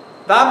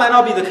 That might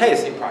not be the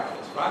case in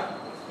practice, right?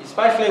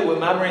 Especially when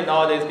memory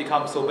nowadays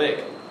becomes so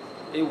big.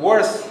 It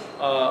worth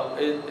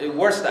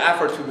the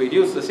effort to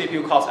reduce the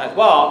CPU cost as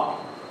well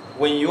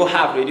when you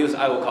have reduced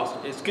I/O cost.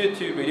 It's good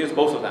to reduce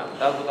both of them.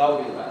 That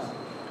would be the best.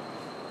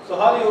 So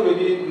how do you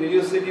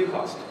reduce CPU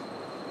cost?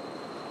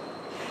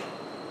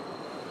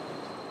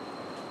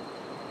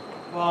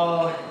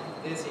 Well,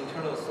 this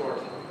internal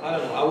sort. I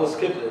don't know. I will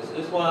skip this.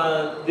 This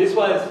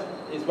one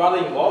is rather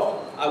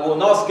involved. I will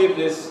not skip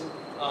this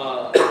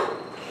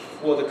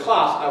for the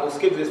class. I will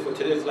skip this for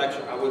today's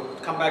lecture. I will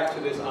come back to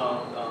this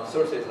on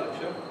Thursday's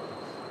lecture.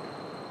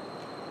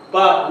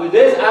 But with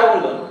this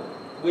algorithm,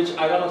 which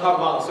I'm going to talk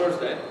about on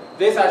Thursday,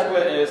 this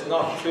actually is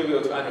not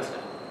trivial to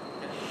understand.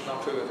 It's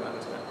not trivial to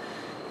understand.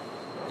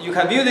 You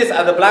can view this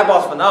as a black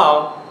box for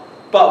now,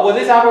 but what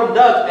this algorithm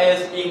does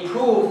is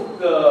improve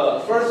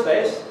the first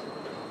phase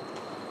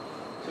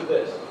to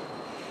this.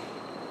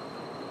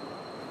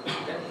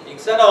 Okay.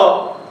 Instead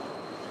of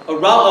a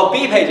round of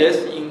B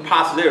pages in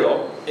path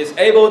 0, it's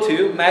able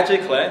to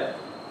magically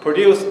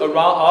produce a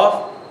round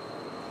of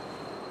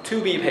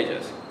 2 B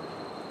pages.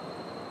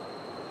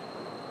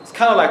 It's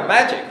kind of like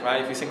magic,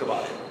 right, if you think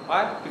about it.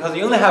 Right? Because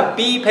you only have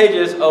B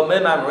pages of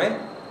main memory.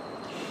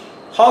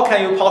 How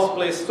can you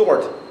possibly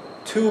sort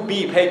 2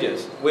 B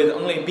pages with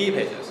only B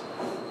pages?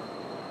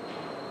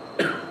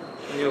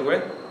 Do you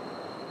agree?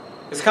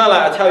 It's kind of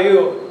like I tell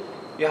you,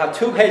 you have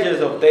 2 pages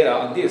of data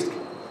on disk,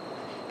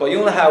 but you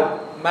only have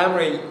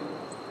memory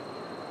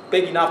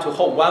big enough to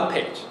hold 1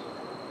 page.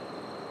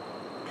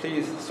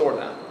 Please sort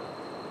that.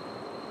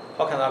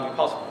 How can that be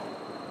possible?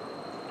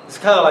 It's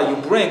kind of like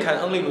your brain can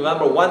only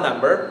remember 1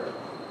 number,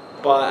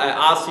 but I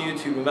ask you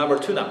to remember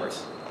 2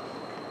 numbers.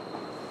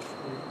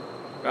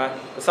 Right?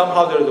 But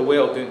somehow there's a way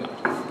of doing that.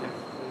 Okay.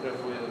 There's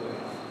a way of doing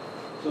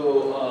that. So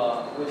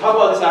we'll talk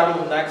about this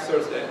algorithm next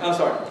Thursday. I'm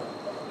sorry,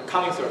 the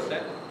coming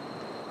Thursday.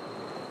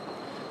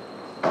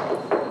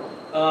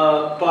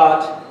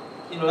 But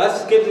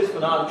let's skip this for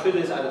now and treat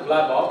this as a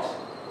black box.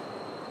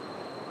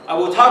 I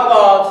will talk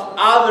about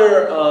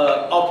other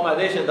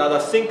optimizations that are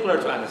simpler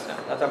to understand,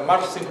 that are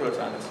much simpler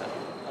to understand.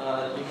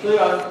 Including,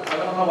 I'm going to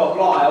talk about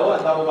block I/O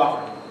and double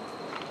buffering.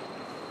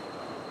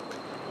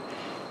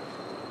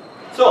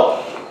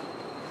 So,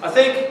 I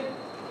think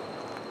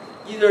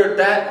either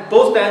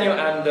both Daniel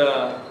and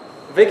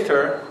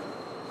Victor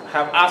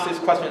have asked this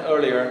question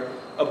earlier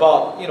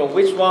about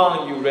which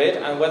one you read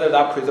and whether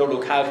that preserves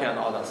locality and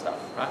all that stuff,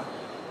 right?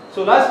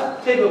 So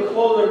let's take a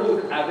closer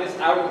look at this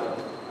algorithm.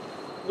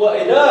 What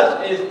it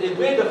does is it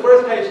reads the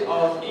first page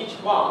of each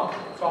round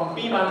from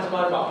B minus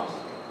 1 rounds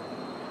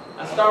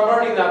and start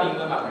merging them in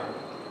the memory.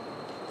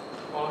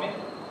 Follow me?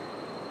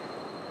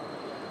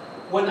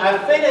 When I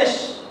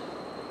finish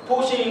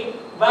pushing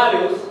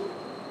values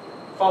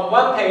from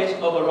one page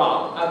of a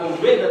round, I will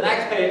read the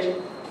next page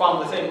from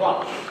the same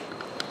round.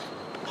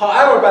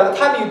 However, by the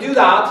time you do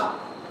that,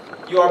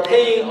 you are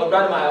paying a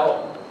random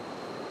I/O.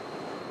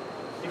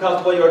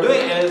 Because what you're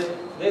doing is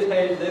this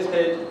page, this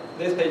page,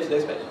 this page,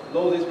 this page.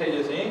 Load these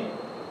pages in.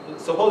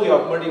 Suppose you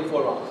are merging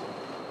 4 rounds.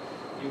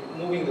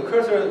 You're moving the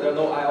cursor, there's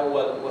no I/O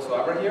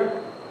whatsoever here.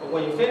 But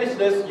when you finish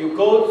this, you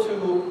go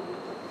to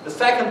the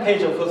second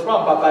page of first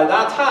round, but by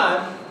that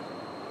time,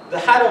 the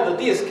head of the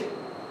disk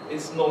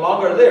is no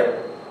longer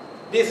there.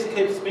 Disk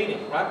keeps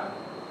spinning, right?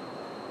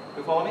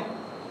 You follow me?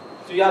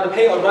 So you have to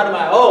pay a random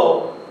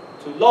I/O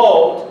to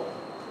load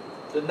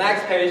the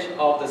next page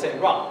of the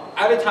same round.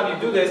 Every time you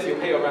do this, you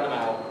pay a random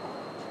I/O.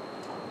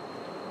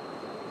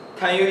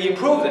 Can you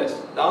improve this?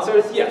 The answer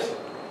is yes.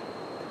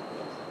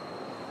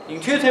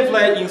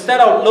 Intuitively,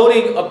 instead of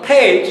loading a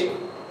page,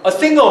 a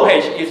single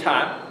page each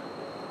time,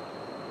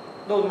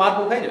 load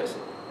multiple pages.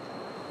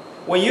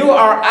 When you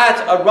are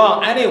at a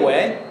run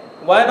anyway,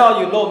 why not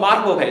you load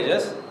multiple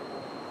pages,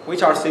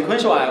 which are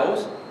sequential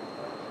I/Os,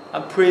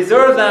 and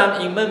preserve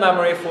them in main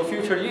memory for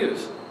future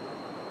use.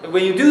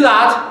 When you do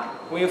that,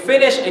 when you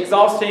finish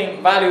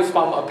exhausting values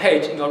from a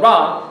page in a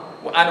run,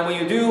 and when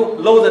you do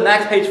load the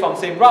next page from the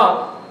same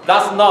run,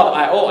 that's not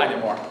I/O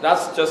anymore.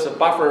 That's just a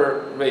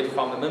buffer rate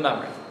from the main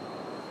memory.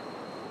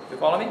 You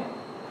follow me?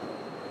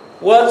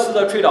 What's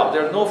the trade-off?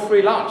 There's no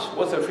free lunch.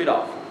 What's the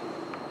trade-off?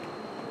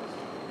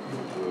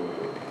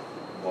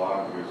 The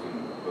log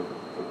isn't,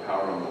 the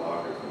power on the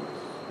log isn't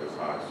as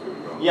high, so you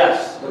don't.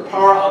 Yes, the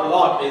power on the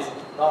log is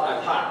not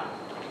as high.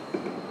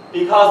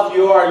 Because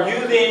you are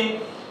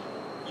using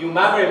your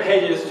memory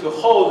pages to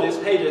hold these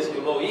pages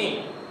you load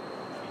in.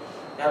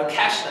 You have to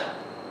cache them.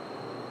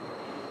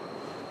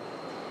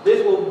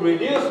 This will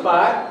reduce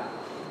by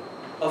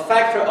a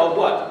factor of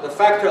what? The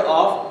factor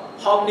of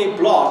how many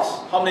blocks,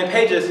 how many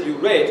pages you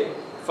read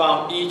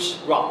from each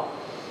round.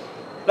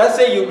 Let's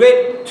say you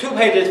read 2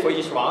 pages for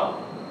each round.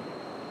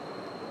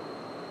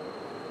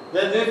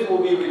 Then this will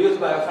be reduced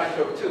by a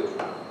factor of 2.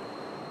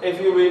 If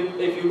you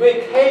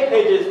read k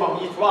pages from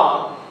each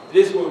round,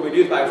 this will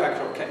reduce by a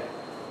factor of k.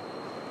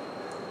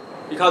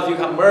 Because you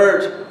can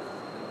merge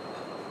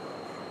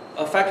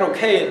a factor of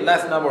k in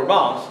less number of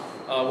rounds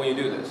when you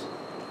do this.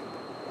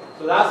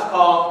 So that's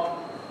called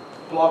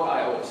block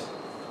I/Os.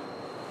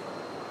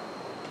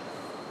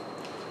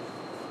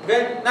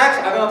 Okay, next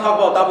I'm going to talk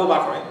about double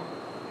buffering.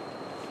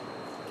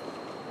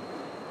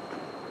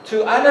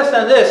 To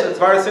understand this, it's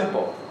very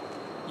simple.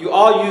 You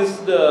all use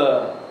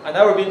I've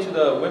never been to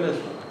the women's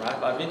room, right?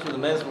 But I've been to the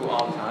men's room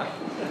all the time.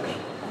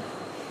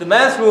 The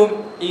men's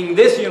room in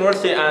this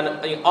university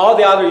and in all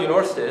the other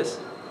universities,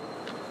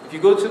 if you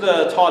go to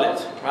the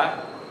toilet, right?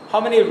 How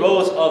many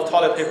rolls of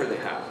toilet paper they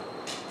have?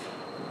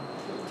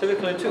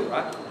 Typically 2,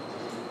 right?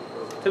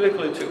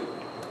 Typically 2.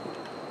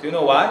 Do you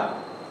know why?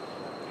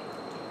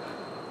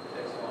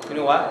 You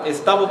know why? It's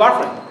double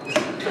buffering.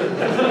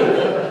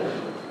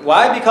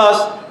 Why?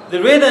 Because the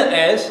reason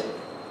is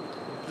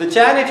the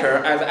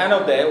janitor at the end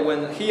of the day,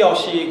 when he or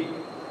she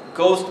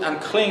goes and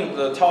cleans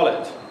the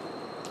toilet,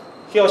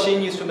 he or she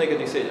needs to make a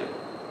decision.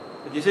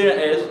 The decision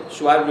is,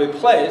 should I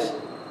replace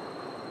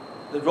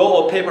the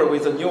roll of paper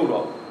with a new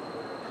roll?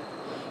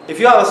 If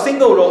you have a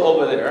single roll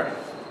over there,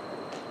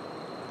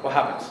 what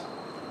happens?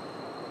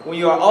 When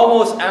you are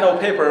almost out of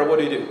paper, what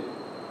do?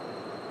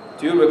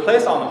 Do you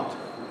replace or not?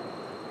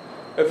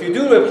 If you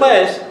do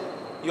replace,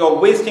 you are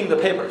wasting the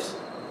papers.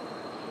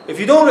 If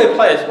you don't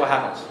replace, what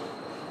happens?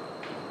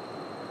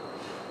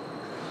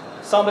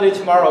 Somebody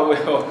tomorrow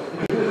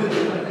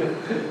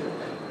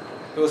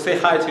will say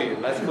hi to you.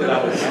 Let's put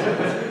that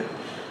way.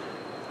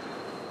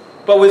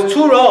 But with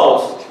 2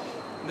 rolls,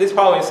 this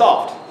problem is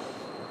solved.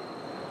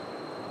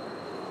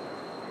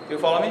 Do you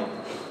follow me?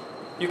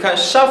 You can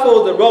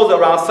shuffle the rolls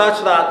around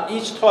such that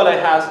each toilet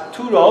has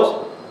 2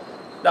 rolls.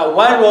 That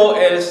one roll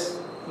is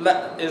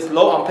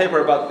low on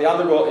paper, but the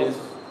other roll is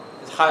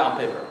high on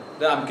paper.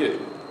 Then I'm good.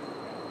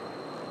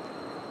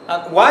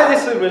 And why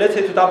this is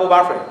related to double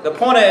buffering? The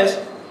point is,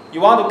 you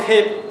want to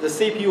keep the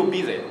CPU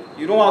busy.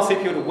 You don't want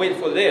CPU to wait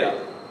for the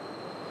data.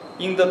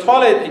 In the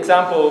toilet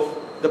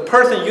example, the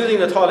person using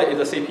the toilet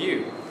is the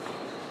CPU.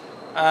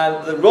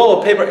 And the roll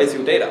of paper is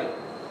your data.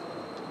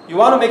 You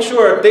want to make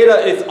sure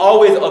data is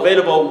always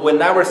available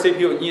whenever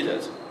CPU needs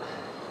it.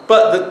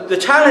 But the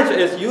challenge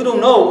is you don't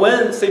know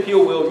when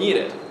CPU will need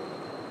it.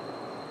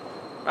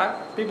 Right?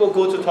 People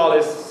go to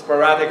toilets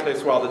sporadically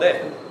throughout the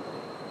day.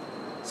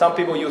 Some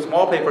people use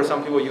more paper,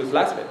 some people use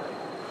less paper.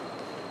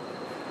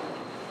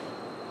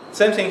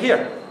 Same thing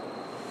here.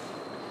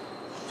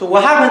 So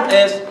what happened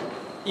is,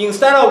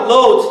 instead of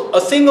load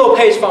a single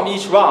page from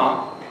each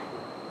round,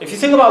 if you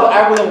think about the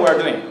algorithm we're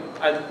doing,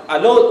 I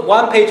load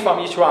 1 page from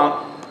each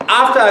round.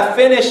 After I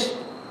finish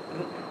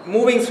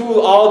moving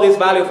through all this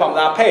value from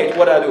that page,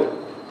 what do I do?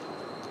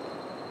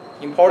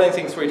 Importing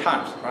things 3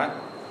 times, right?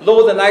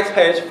 Load the next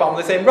page from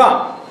the same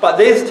round. But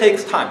this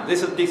takes time.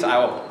 This is disk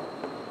I/O.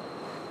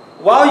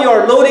 while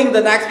you're loading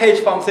the next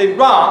page from same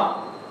run,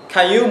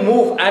 can you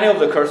move any of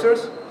the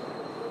cursors?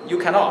 You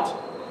cannot.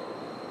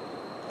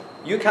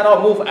 You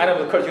cannot move any of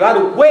the cursors. You have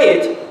to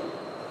wait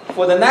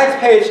for the next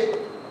page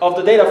of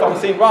the data from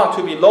same run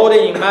to be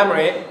loaded in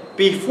memory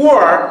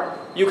before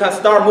you can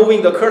start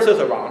moving the cursors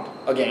around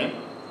again.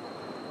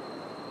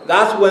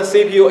 That's when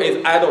CPU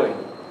is idling.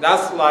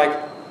 That's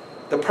like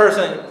the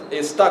person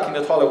is stuck in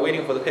the toilet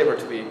waiting for the paper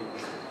to be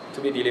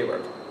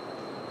delivered.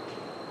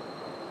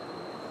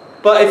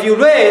 But if you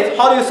read,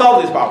 how do you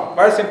solve this problem?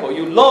 Very simple.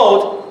 You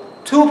load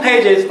 2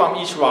 pages from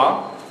each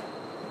run.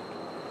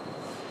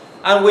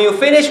 And when you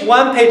finish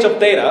 1 page of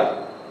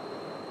data,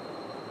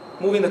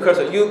 moving the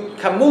cursor, you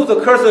can move the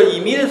cursor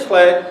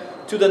immediately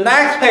to the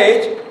next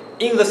page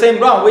in the same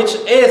run, which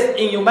is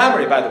in your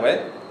memory, by the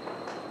way.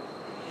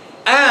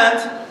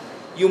 And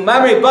your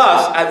memory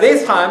bus at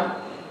this time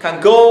can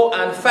go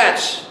and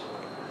fetch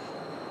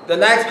the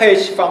next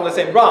page from the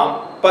same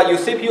run, but your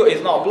CPU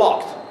is not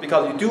blocked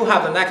because you do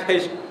have the next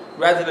page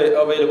readily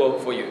available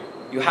for you.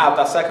 You have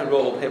that second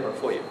row of paper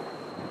for you.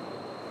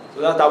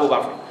 So that's double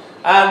buffering.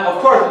 And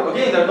of course,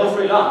 again, there's no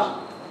free lunch.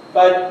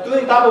 By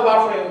doing double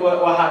buffering,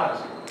 what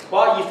happens?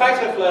 Well,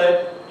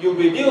 effectively, you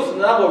reduce the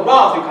number of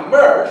runs you can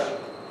merge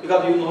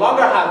because you no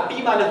longer have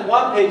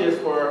b-1 pages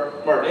for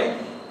merging.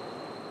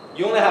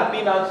 You only have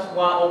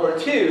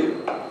b-1/2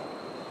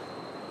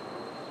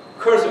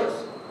 cursors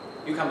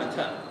you can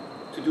maintain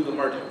to do the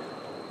merging.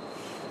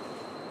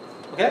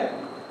 Okay?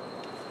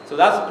 So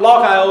that's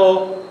block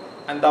I/O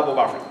and double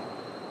buffering.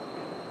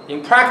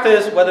 In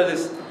practice, whether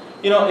this,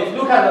 if you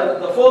look at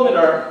the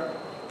formula,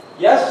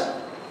 yes,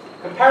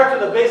 compared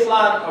to the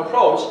baseline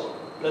approach,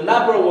 the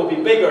number will be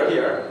bigger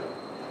here.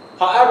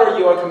 However,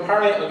 you are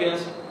comparing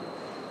against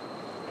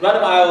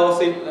random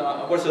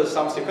I/O versus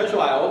some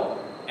sequential I/O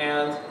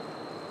and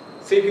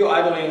CPU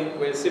idling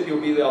with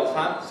CPU busy all the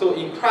time. So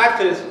in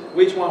practice,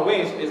 which one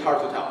wins is hard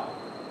to tell.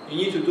 You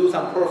need to do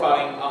some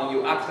profiling on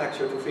your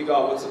architecture to figure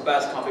out what's the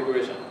best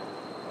configuration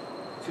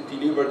to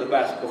deliver the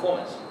best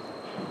performance.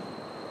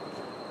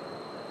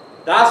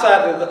 That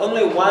said, there's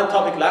only one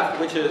topic left,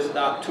 which is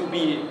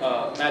 2B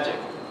magic.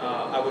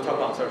 I will talk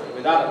about Thursday.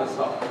 With that, I will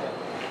stop.